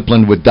as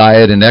disciplined with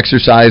diet and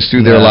exercise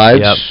through their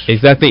lives.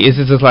 Exactly.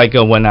 It's just like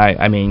when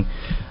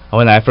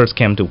I first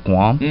came to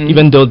Guam,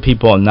 even though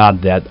people are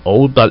not that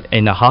old, but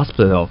in the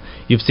hospital,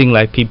 you've seen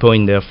like people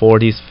in their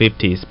 40s,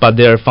 50s, but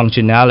their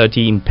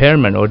functionality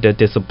impairment or their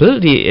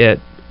disability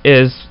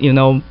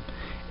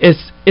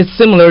it's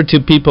similar to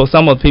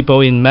some of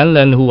people in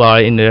mainland who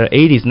are in their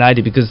 80s,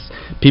 90s, because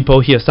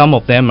people here, some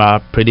of them are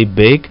pretty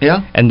big,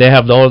 and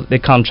they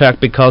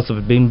contract because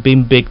of being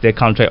big. They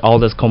contract all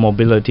these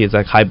comorbidities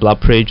like high blood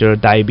pressure,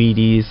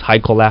 diabetes, high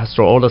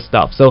cholesterol, all the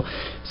stuff. So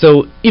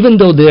even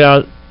though they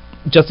are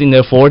just in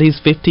their 40s,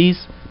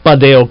 50s, but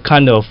they are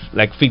kind of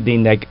like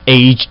fitting like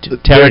aged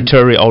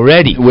territory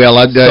already. Well,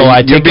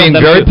 you're being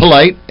very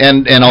polite,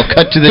 and I'll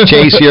cut to the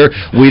chase here.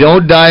 We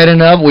don't diet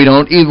enough. We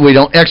don't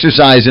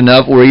exercise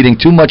enough. We're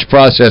eating too much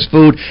processed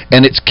food,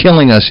 and it's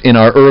killing us in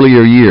our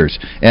earlier years.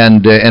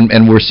 And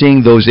we're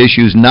seeing those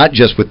issues not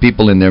just with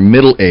people in their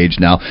middle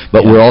age now,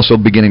 but we're also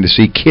beginning to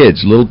see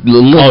kids, little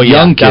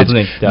young kids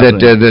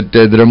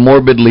that are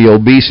morbidly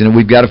obese, and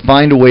we've got to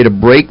find a way to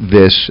break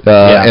this.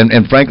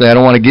 And frankly, I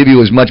don't want to give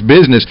you as much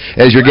business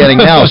as you're getting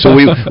now. So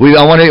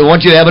I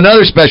want you to have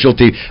another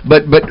specialty,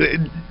 but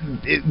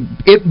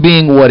it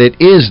being what it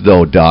is,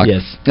 though, Doc.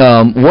 Yes.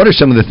 What are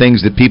some of the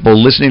things that people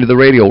listening to the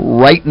radio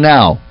right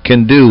now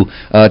can do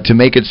to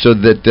make it so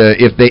that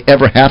if they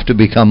ever have to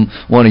become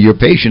one of your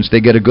patients,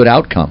 they get a good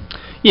outcome?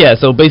 Yeah,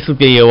 so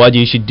basically what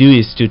you should do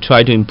is to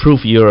try to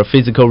improve your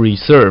physical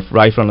reserve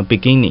right from the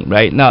beginning,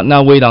 right?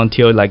 Not wait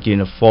until like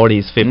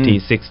 40s,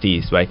 50s,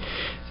 60s, right?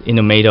 In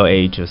the middle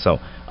age or so.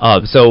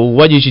 So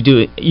what you should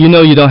do,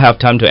 you don't have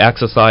time to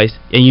exercise,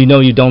 and you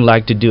don't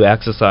like to do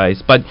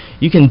exercise, but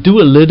you can do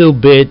a little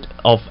bit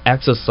of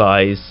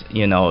exercise,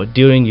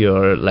 during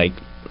your like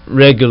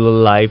regular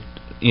life,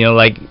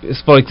 like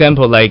for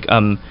example, like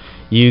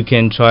you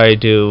can try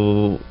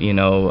to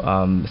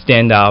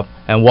stand up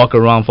and walk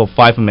around for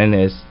 5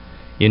 minutes,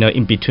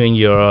 in between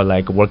your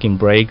like working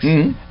breaks,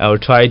 or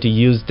try to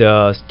use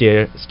the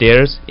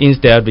stairs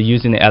instead of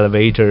using the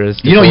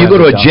elevators. You go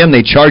to a gym,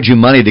 they charge you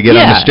money to get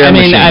on the stair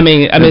machine. I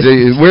mean,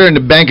 we're in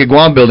the Bank of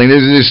Guam building.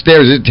 There's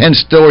stairs. There's 10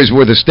 stories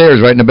worth of stairs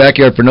right in the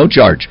backyard for no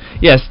charge.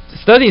 Yes.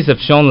 Studies have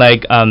shown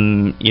like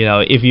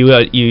if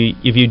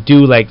you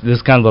do like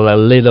this kind of a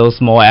little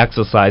small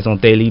exercise on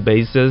daily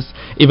basis,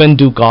 even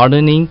do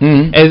gardening,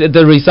 and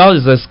the result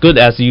is as good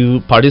as you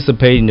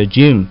participate in the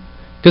gym.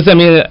 Because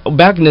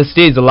back in the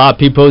States, a lot of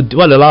people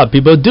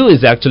do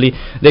is actually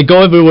they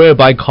go everywhere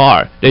by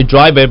car, they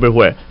drive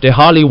everywhere, they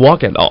hardly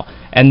walk at all.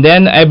 And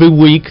then every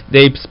week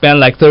they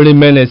spend like 30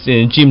 minutes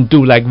in the gym,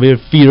 do like very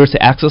fierce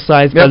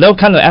exercise. But that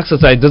kind of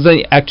exercise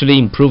doesn't actually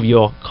improve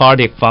your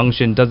cardiac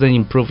function, doesn't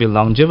improve your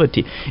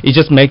longevity. It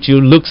just makes you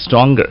look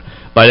stronger,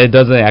 but it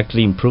doesn't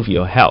actually improve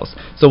your health.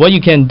 So what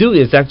you can do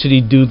is actually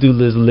do these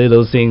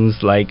little things,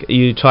 like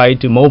you try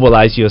to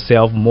mobilize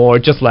yourself more,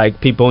 just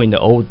like people in the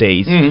old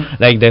days.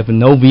 Like they have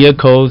no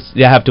vehicles,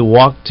 they have to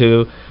walk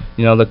to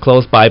the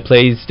close by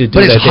place to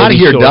do that. But it's hot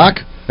here,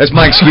 Doc. That's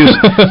my excuse.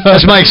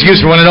 That's my excuse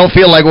for when I don't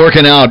feel like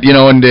working out,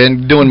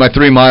 and doing my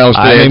 3 miles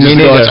today.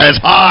 It's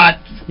hot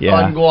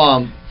on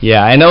Guam.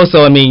 Yeah, and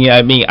also,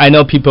 I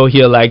know people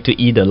here like to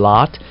eat a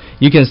lot.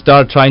 You can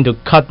start trying to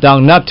cut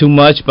down, not too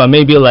much, but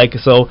maybe like,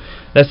 so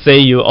let's say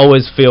you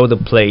always fill the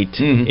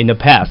plate in the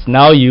past.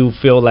 Now you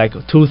fill like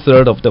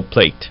 2/3 of the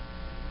plate.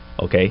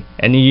 Okay?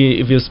 And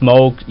if you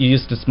smoke, you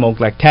used to smoke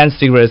like 10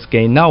 cigarettes a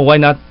day. Now why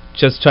not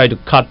just try to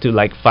cut to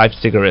like 5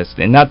 cigarettes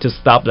and not to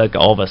stop like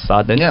all of a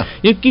sudden.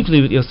 You give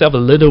yourself a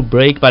little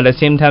break, but at the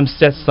same time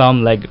set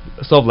some like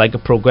sort of like a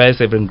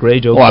progressive and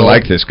gradual I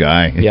like this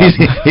guy.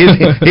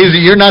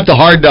 You're not the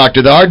hard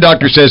doctor. The hard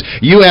doctor says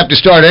you have to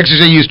start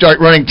exercising. You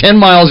start running 10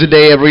 miles a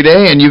day every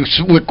day, and you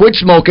quit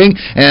smoking,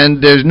 and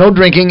there's no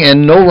drinking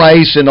and no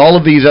rice and all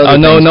of these other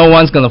things. No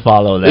one's gonna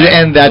follow that.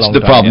 And that's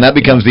the problem. That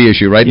becomes the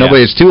issue, right?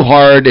 Nobody. It's too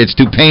hard. It's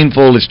too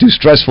painful. It's too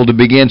stressful to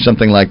begin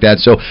something like that.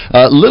 So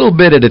a little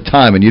bit at a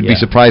time, and you'd be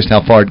surprised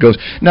how far it goes.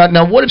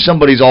 Now, what if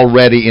somebody's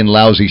already in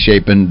lousy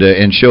shape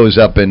and shows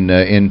up in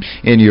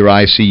your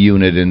IC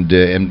unit,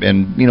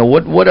 and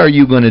what are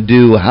you going to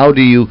do? How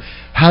do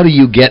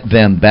you get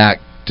them back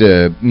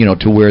to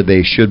where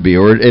they should be,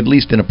 or at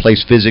least in a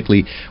place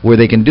physically where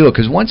they can do it?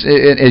 Because once,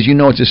 as you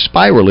know, it's a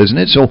spiral, isn't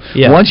it? So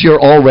once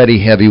you're already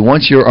heavy,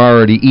 once you're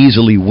already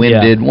easily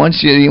winded,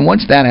 once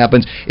that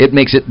happens, it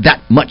makes it that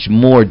much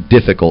more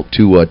difficult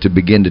to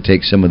begin to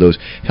take some of those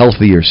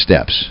healthier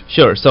steps.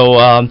 Sure.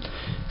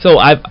 So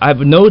I've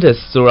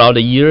noticed throughout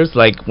the years,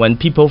 like when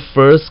people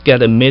first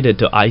get admitted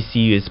to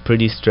ICU, it's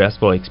pretty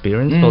stressful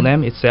experience for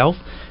them itself.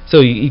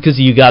 So because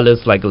you got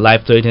this like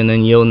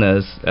life-threatening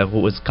illness,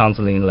 who was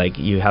constantly like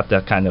you have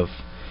that kind of,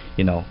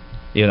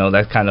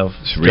 that kind of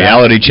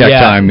reality check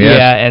time.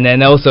 Yeah, and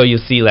then also you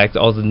see like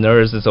all the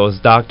nurses or the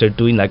doctor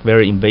doing like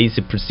very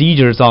invasive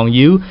procedures on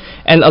you,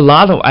 and a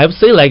lot of, I would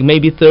say like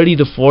maybe 30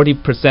 to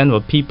 40%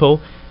 of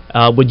people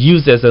would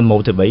use as a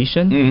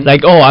motivation,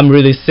 like, oh, I'm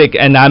really sick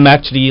and I'm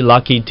actually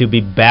lucky to be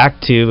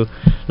back to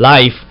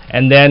life,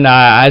 and then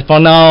for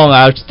now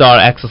I'll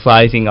start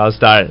exercising, I'll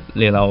start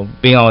being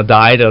on a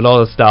diet, a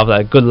lot of stuff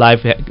like good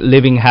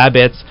living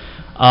habits.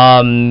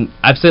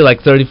 I'd say like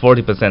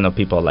 30-40% of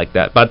people like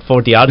that, but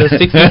for the other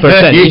 60%,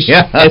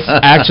 it's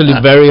actually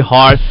very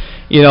hard.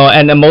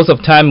 And then most of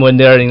the time when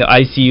they're in the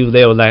ICU,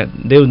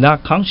 they're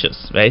not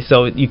conscious, right?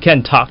 So you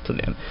can't talk to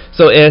them.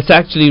 So it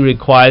actually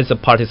requires a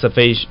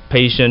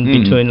participation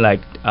between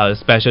like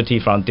specialty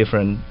from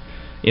different,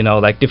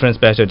 like different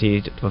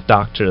specialty of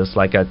doctors,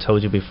 like I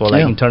told you before,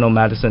 like internal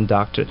medicine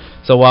doctor.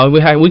 So what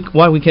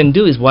we can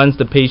do is once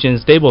the patient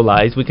is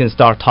stabilized, we can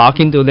start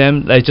talking to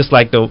them, like just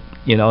like the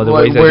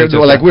ways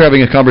we're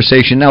having a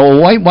conversation now. Well,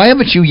 why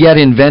haven't you yet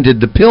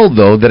invented the pill,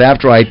 though, that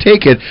after I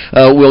take it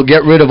will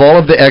get rid of all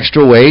of the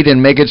extra weight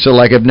and make it so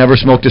like I've never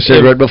smoked a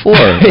cigarette before?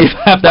 If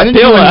I have that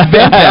pill,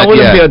 I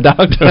wouldn't be a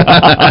doctor.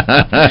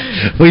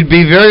 We'd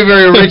be very,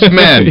 very rich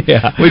men.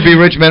 We'd be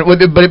rich men. But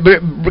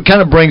it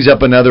kind of brings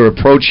up another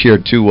approach here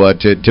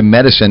to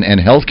medicine and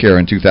healthcare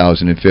in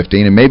 2015,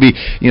 and maybe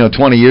 20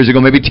 years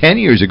ago, maybe 10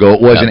 years ago,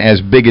 it wasn't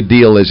as big a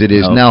deal as it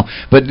is now.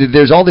 But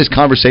there's all this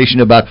conversation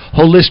about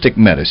holistic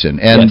medicine.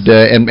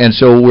 And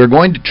so we're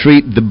going to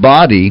treat the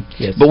body,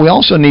 but we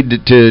also need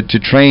to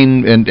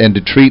train and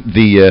to treat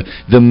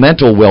the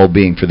mental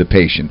well-being for the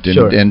patient.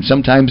 And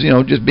sometimes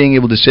just being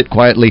able to sit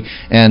quietly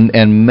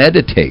and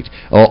meditate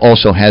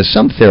also has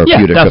some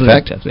therapeutic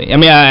effect. Definitely.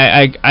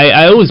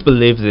 I always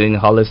believed in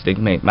holistic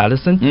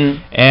medicine,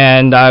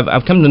 and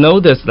I've come to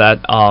notice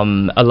that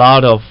a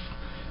lot of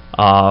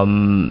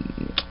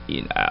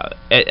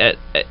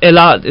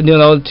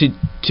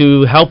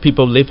to help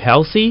people live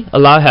healthy, a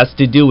lot has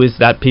to do with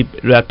that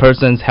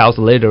person's health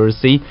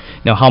literacy,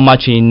 how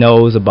much he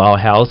knows about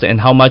health and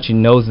how much he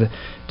knows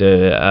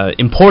the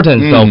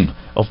importance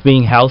of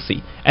being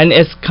healthy. And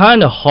it's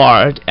kind of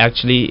hard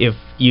actually if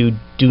you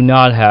do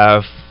not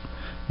have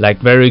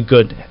like very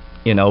good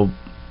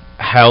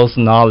health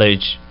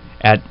knowledge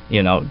at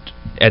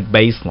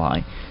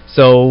baseline.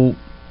 So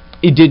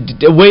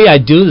the way I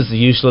do this,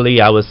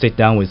 usually I will sit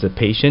down with the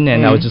patient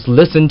and I will just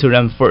listen to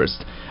them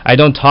first. I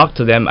don't talk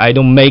to them. I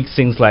don't make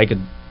things like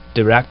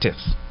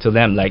directives to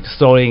them, like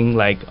throwing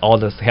like all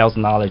this health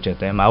knowledge at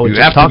them. I would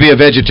You have to be a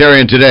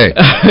vegetarian today.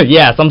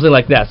 Yeah, something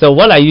like that. So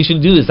what I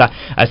usually do is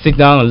I sit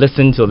down and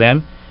listen to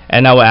them,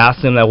 and I will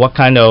ask them like, what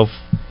do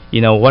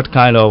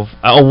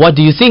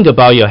you think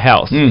about your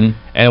health,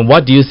 and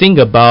what do you think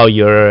about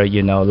your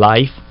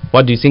life?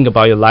 What do you think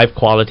about your life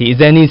quality? Is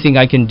there anything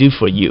I can do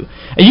for you?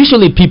 And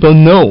usually people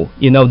know,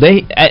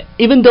 they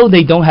even though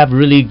they don't have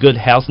really good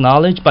health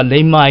knowledge, but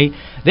they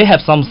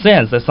have some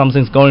sense that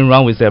something's going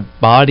wrong with their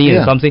body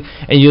and something,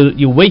 and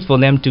you wait for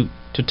them to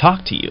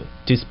talk to you,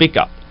 to speak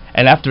up.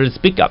 And after they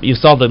speak up, you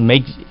sort of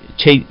make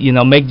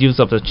use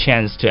of the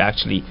chance to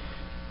actually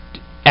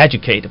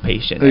educate the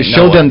patient.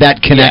 Show them that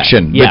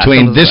connection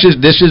between this is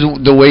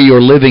the way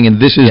you're living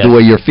and this is the way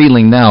you're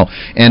feeling now.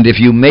 And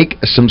if you make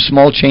some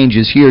small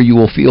changes here, you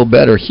will feel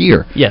better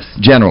here. Yes.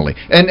 Generally.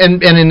 And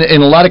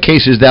in a lot of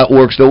cases that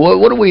works. Though,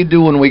 what do we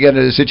do when we get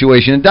in a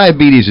situation? And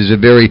diabetes is a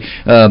very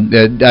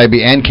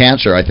diabetes and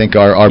cancer, I think,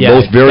 are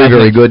both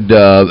very good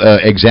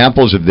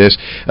examples of this,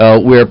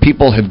 where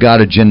people have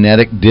got a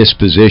genetic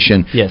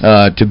disposition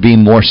to be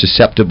more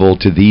susceptible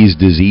to these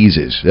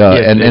diseases.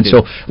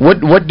 So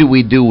what do we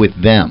do with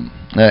them?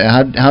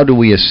 How do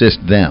we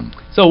assist them?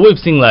 So we've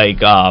seen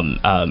like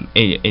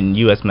in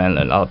U.S.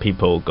 mainland, a lot of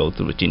people go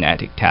through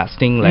genetic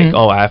testing, like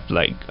I have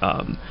like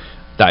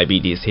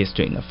diabetes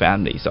history in the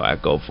family, so I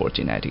go for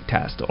genetic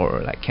test,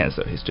 or like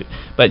cancer history.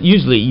 But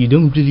usually you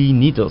don't really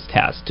need those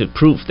tests to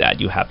prove that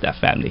you have that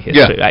family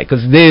history, right?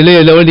 Because they're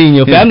already in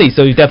your family,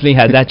 so you definitely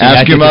had that genetic.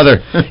 Ask your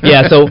mother.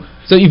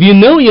 So if you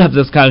know you have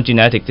this kind of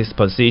genetic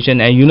disposition,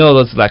 and you know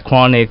those like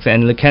chronics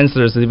and the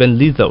cancer is even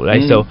lethal,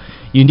 right? So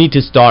you need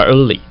to start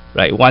early.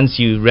 Right, once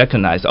you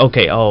recognize,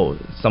 okay,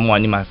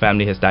 someone in my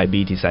family has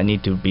diabetes, I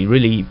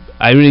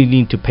really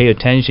need to pay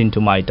attention to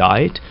my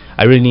diet.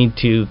 I really need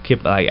to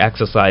keep like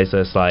exercise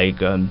as like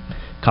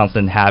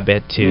constant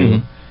habit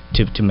to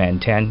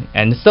maintain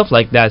and stuff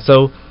like that.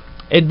 So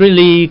it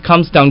really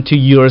comes down to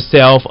your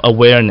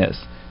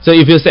self-awareness. So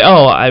if you say,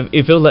 I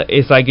feel like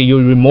it's like you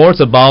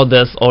remorse about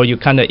this, or you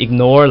kind of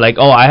ignore, like,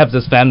 I have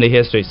this family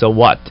history, so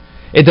what?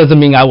 It doesn't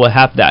mean I will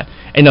have that.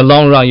 In the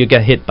long run, you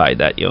get hit by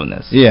that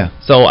illness. Yeah.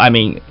 So I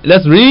mean,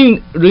 there's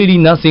really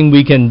nothing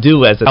we can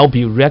do as to help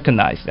you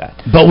recognize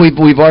that. But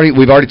we've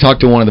already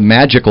talked to one of the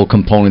magical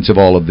components of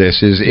all of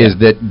this is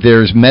that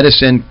there's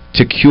medicine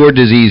to cure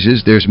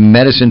diseases, there's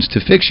medicines to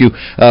fix you,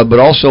 but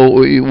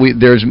also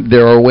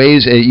there are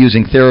ways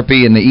using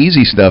therapy and the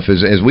easy stuff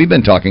as we've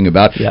been talking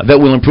about that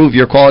will improve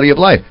your quality of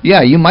life.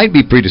 Yeah, you might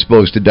be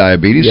predisposed to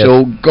diabetes,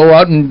 so go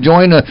out and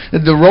join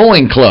the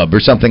rowing club or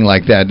something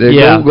like that.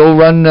 Go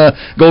run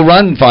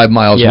 5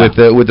 miles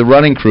with the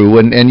running crew,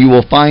 and you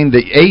will find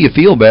that you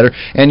feel better,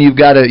 and you've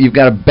got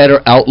a better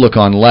outlook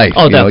on life.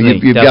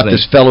 You've got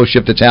this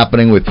fellowship that's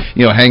happening with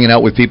hanging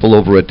out with people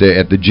over at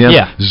the gym.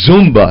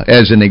 Zumba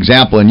as an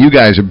example, and you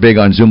guys are big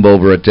on Zumba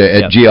over at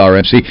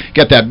GRMC.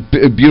 Got that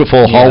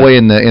beautiful hallway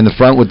in the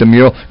front with the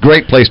mural.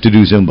 Great place to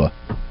do Zumba.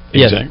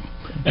 Exactly.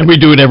 And we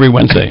do it every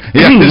Wednesday.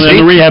 In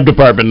the rehab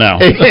department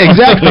now.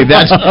 Exactly.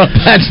 That's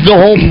the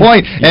whole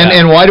point.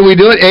 And why do we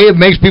do it? It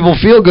makes people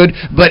feel good.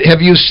 But have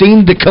you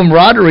seen the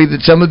camaraderie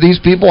that some of these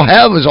people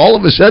have? Is all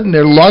of a sudden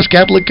they're lost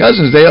Catholic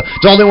cousins.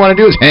 It's all they want to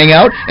do is hang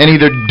out and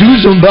either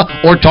do Zumba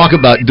or talk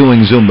about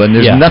doing Zumba. And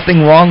there's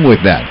nothing wrong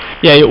with that.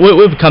 Yeah,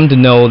 we've come to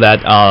know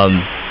that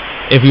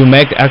if you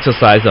make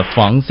exercise a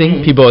fun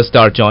thing, people will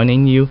start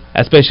joining you,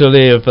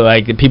 especially if a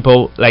lot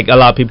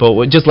of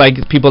people, just like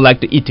people like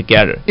to eat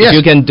together. If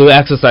you can do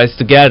exercise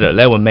together,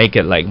 that will make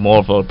it like more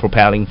of a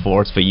propelling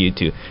force for you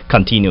to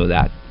continue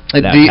that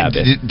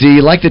habit. Do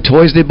you like the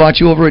toys they bought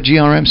you over at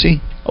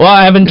GRMC? Well,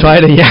 I haven't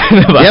tried it yet.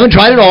 You haven't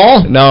tried it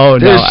all?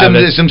 No.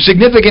 There's some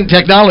significant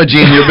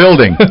technology in your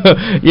building.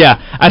 Yeah,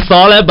 I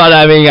saw that, but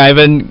I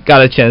haven't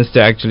got a chance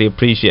to actually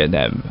appreciate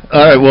them.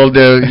 All right, well,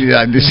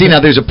 see, now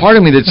there's a part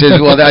of me that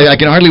says, well, I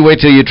can hardly wait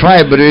till you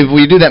try it, but if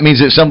we do, that means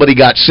that somebody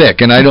got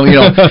sick, and I don't,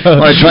 want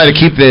to try to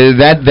keep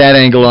that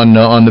angle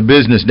on the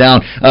business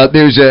down.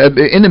 There's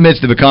in the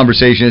midst of a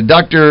conversation,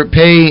 Dr.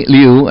 Pei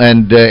Liu,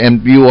 and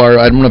you are,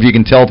 I don't know if you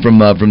can tell from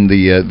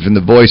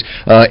the voice,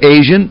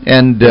 Asian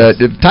and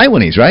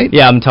Taiwanese. Right?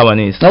 Yeah, I'm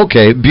Taiwanese.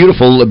 Okay,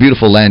 beautiful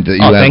land that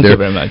you have thank there. You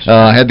very much.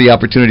 Had the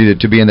opportunity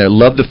to be in there.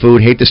 Love the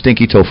food. Hate the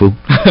stinky tofu.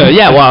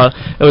 Yeah, well,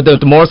 the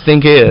more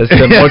stinky it is,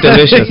 the more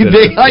delicious it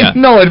is. I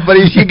know it, but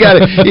you got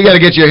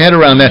to get your head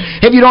around that.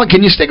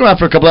 Can you stick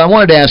around for a couple? I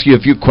wanted to ask you a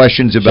few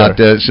questions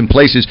about some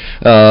places,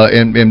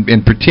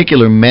 in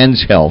particular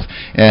men's health,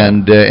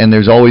 and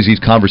there's always these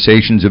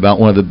conversations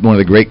about one of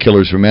the great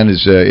killers for men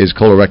is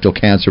colorectal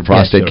cancer,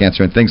 prostate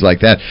cancer, and things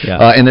like that.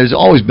 And there's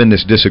always been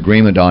this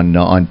disagreement on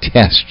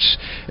tests.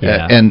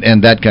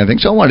 And that kind of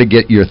thing. So I wanted to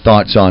get your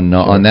thoughts on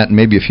that and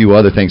maybe a few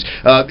other things.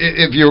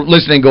 If you're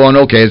listening going,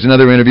 okay, it's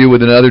another interview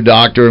with another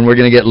doctor and we're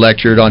going to get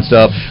lectured on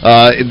stuff.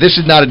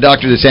 This is not a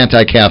doctor that's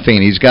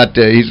anti-caffeine.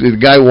 The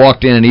guy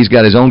walked in and he's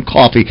got his own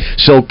coffee.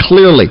 So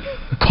clearly,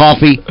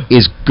 coffee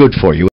is good for you.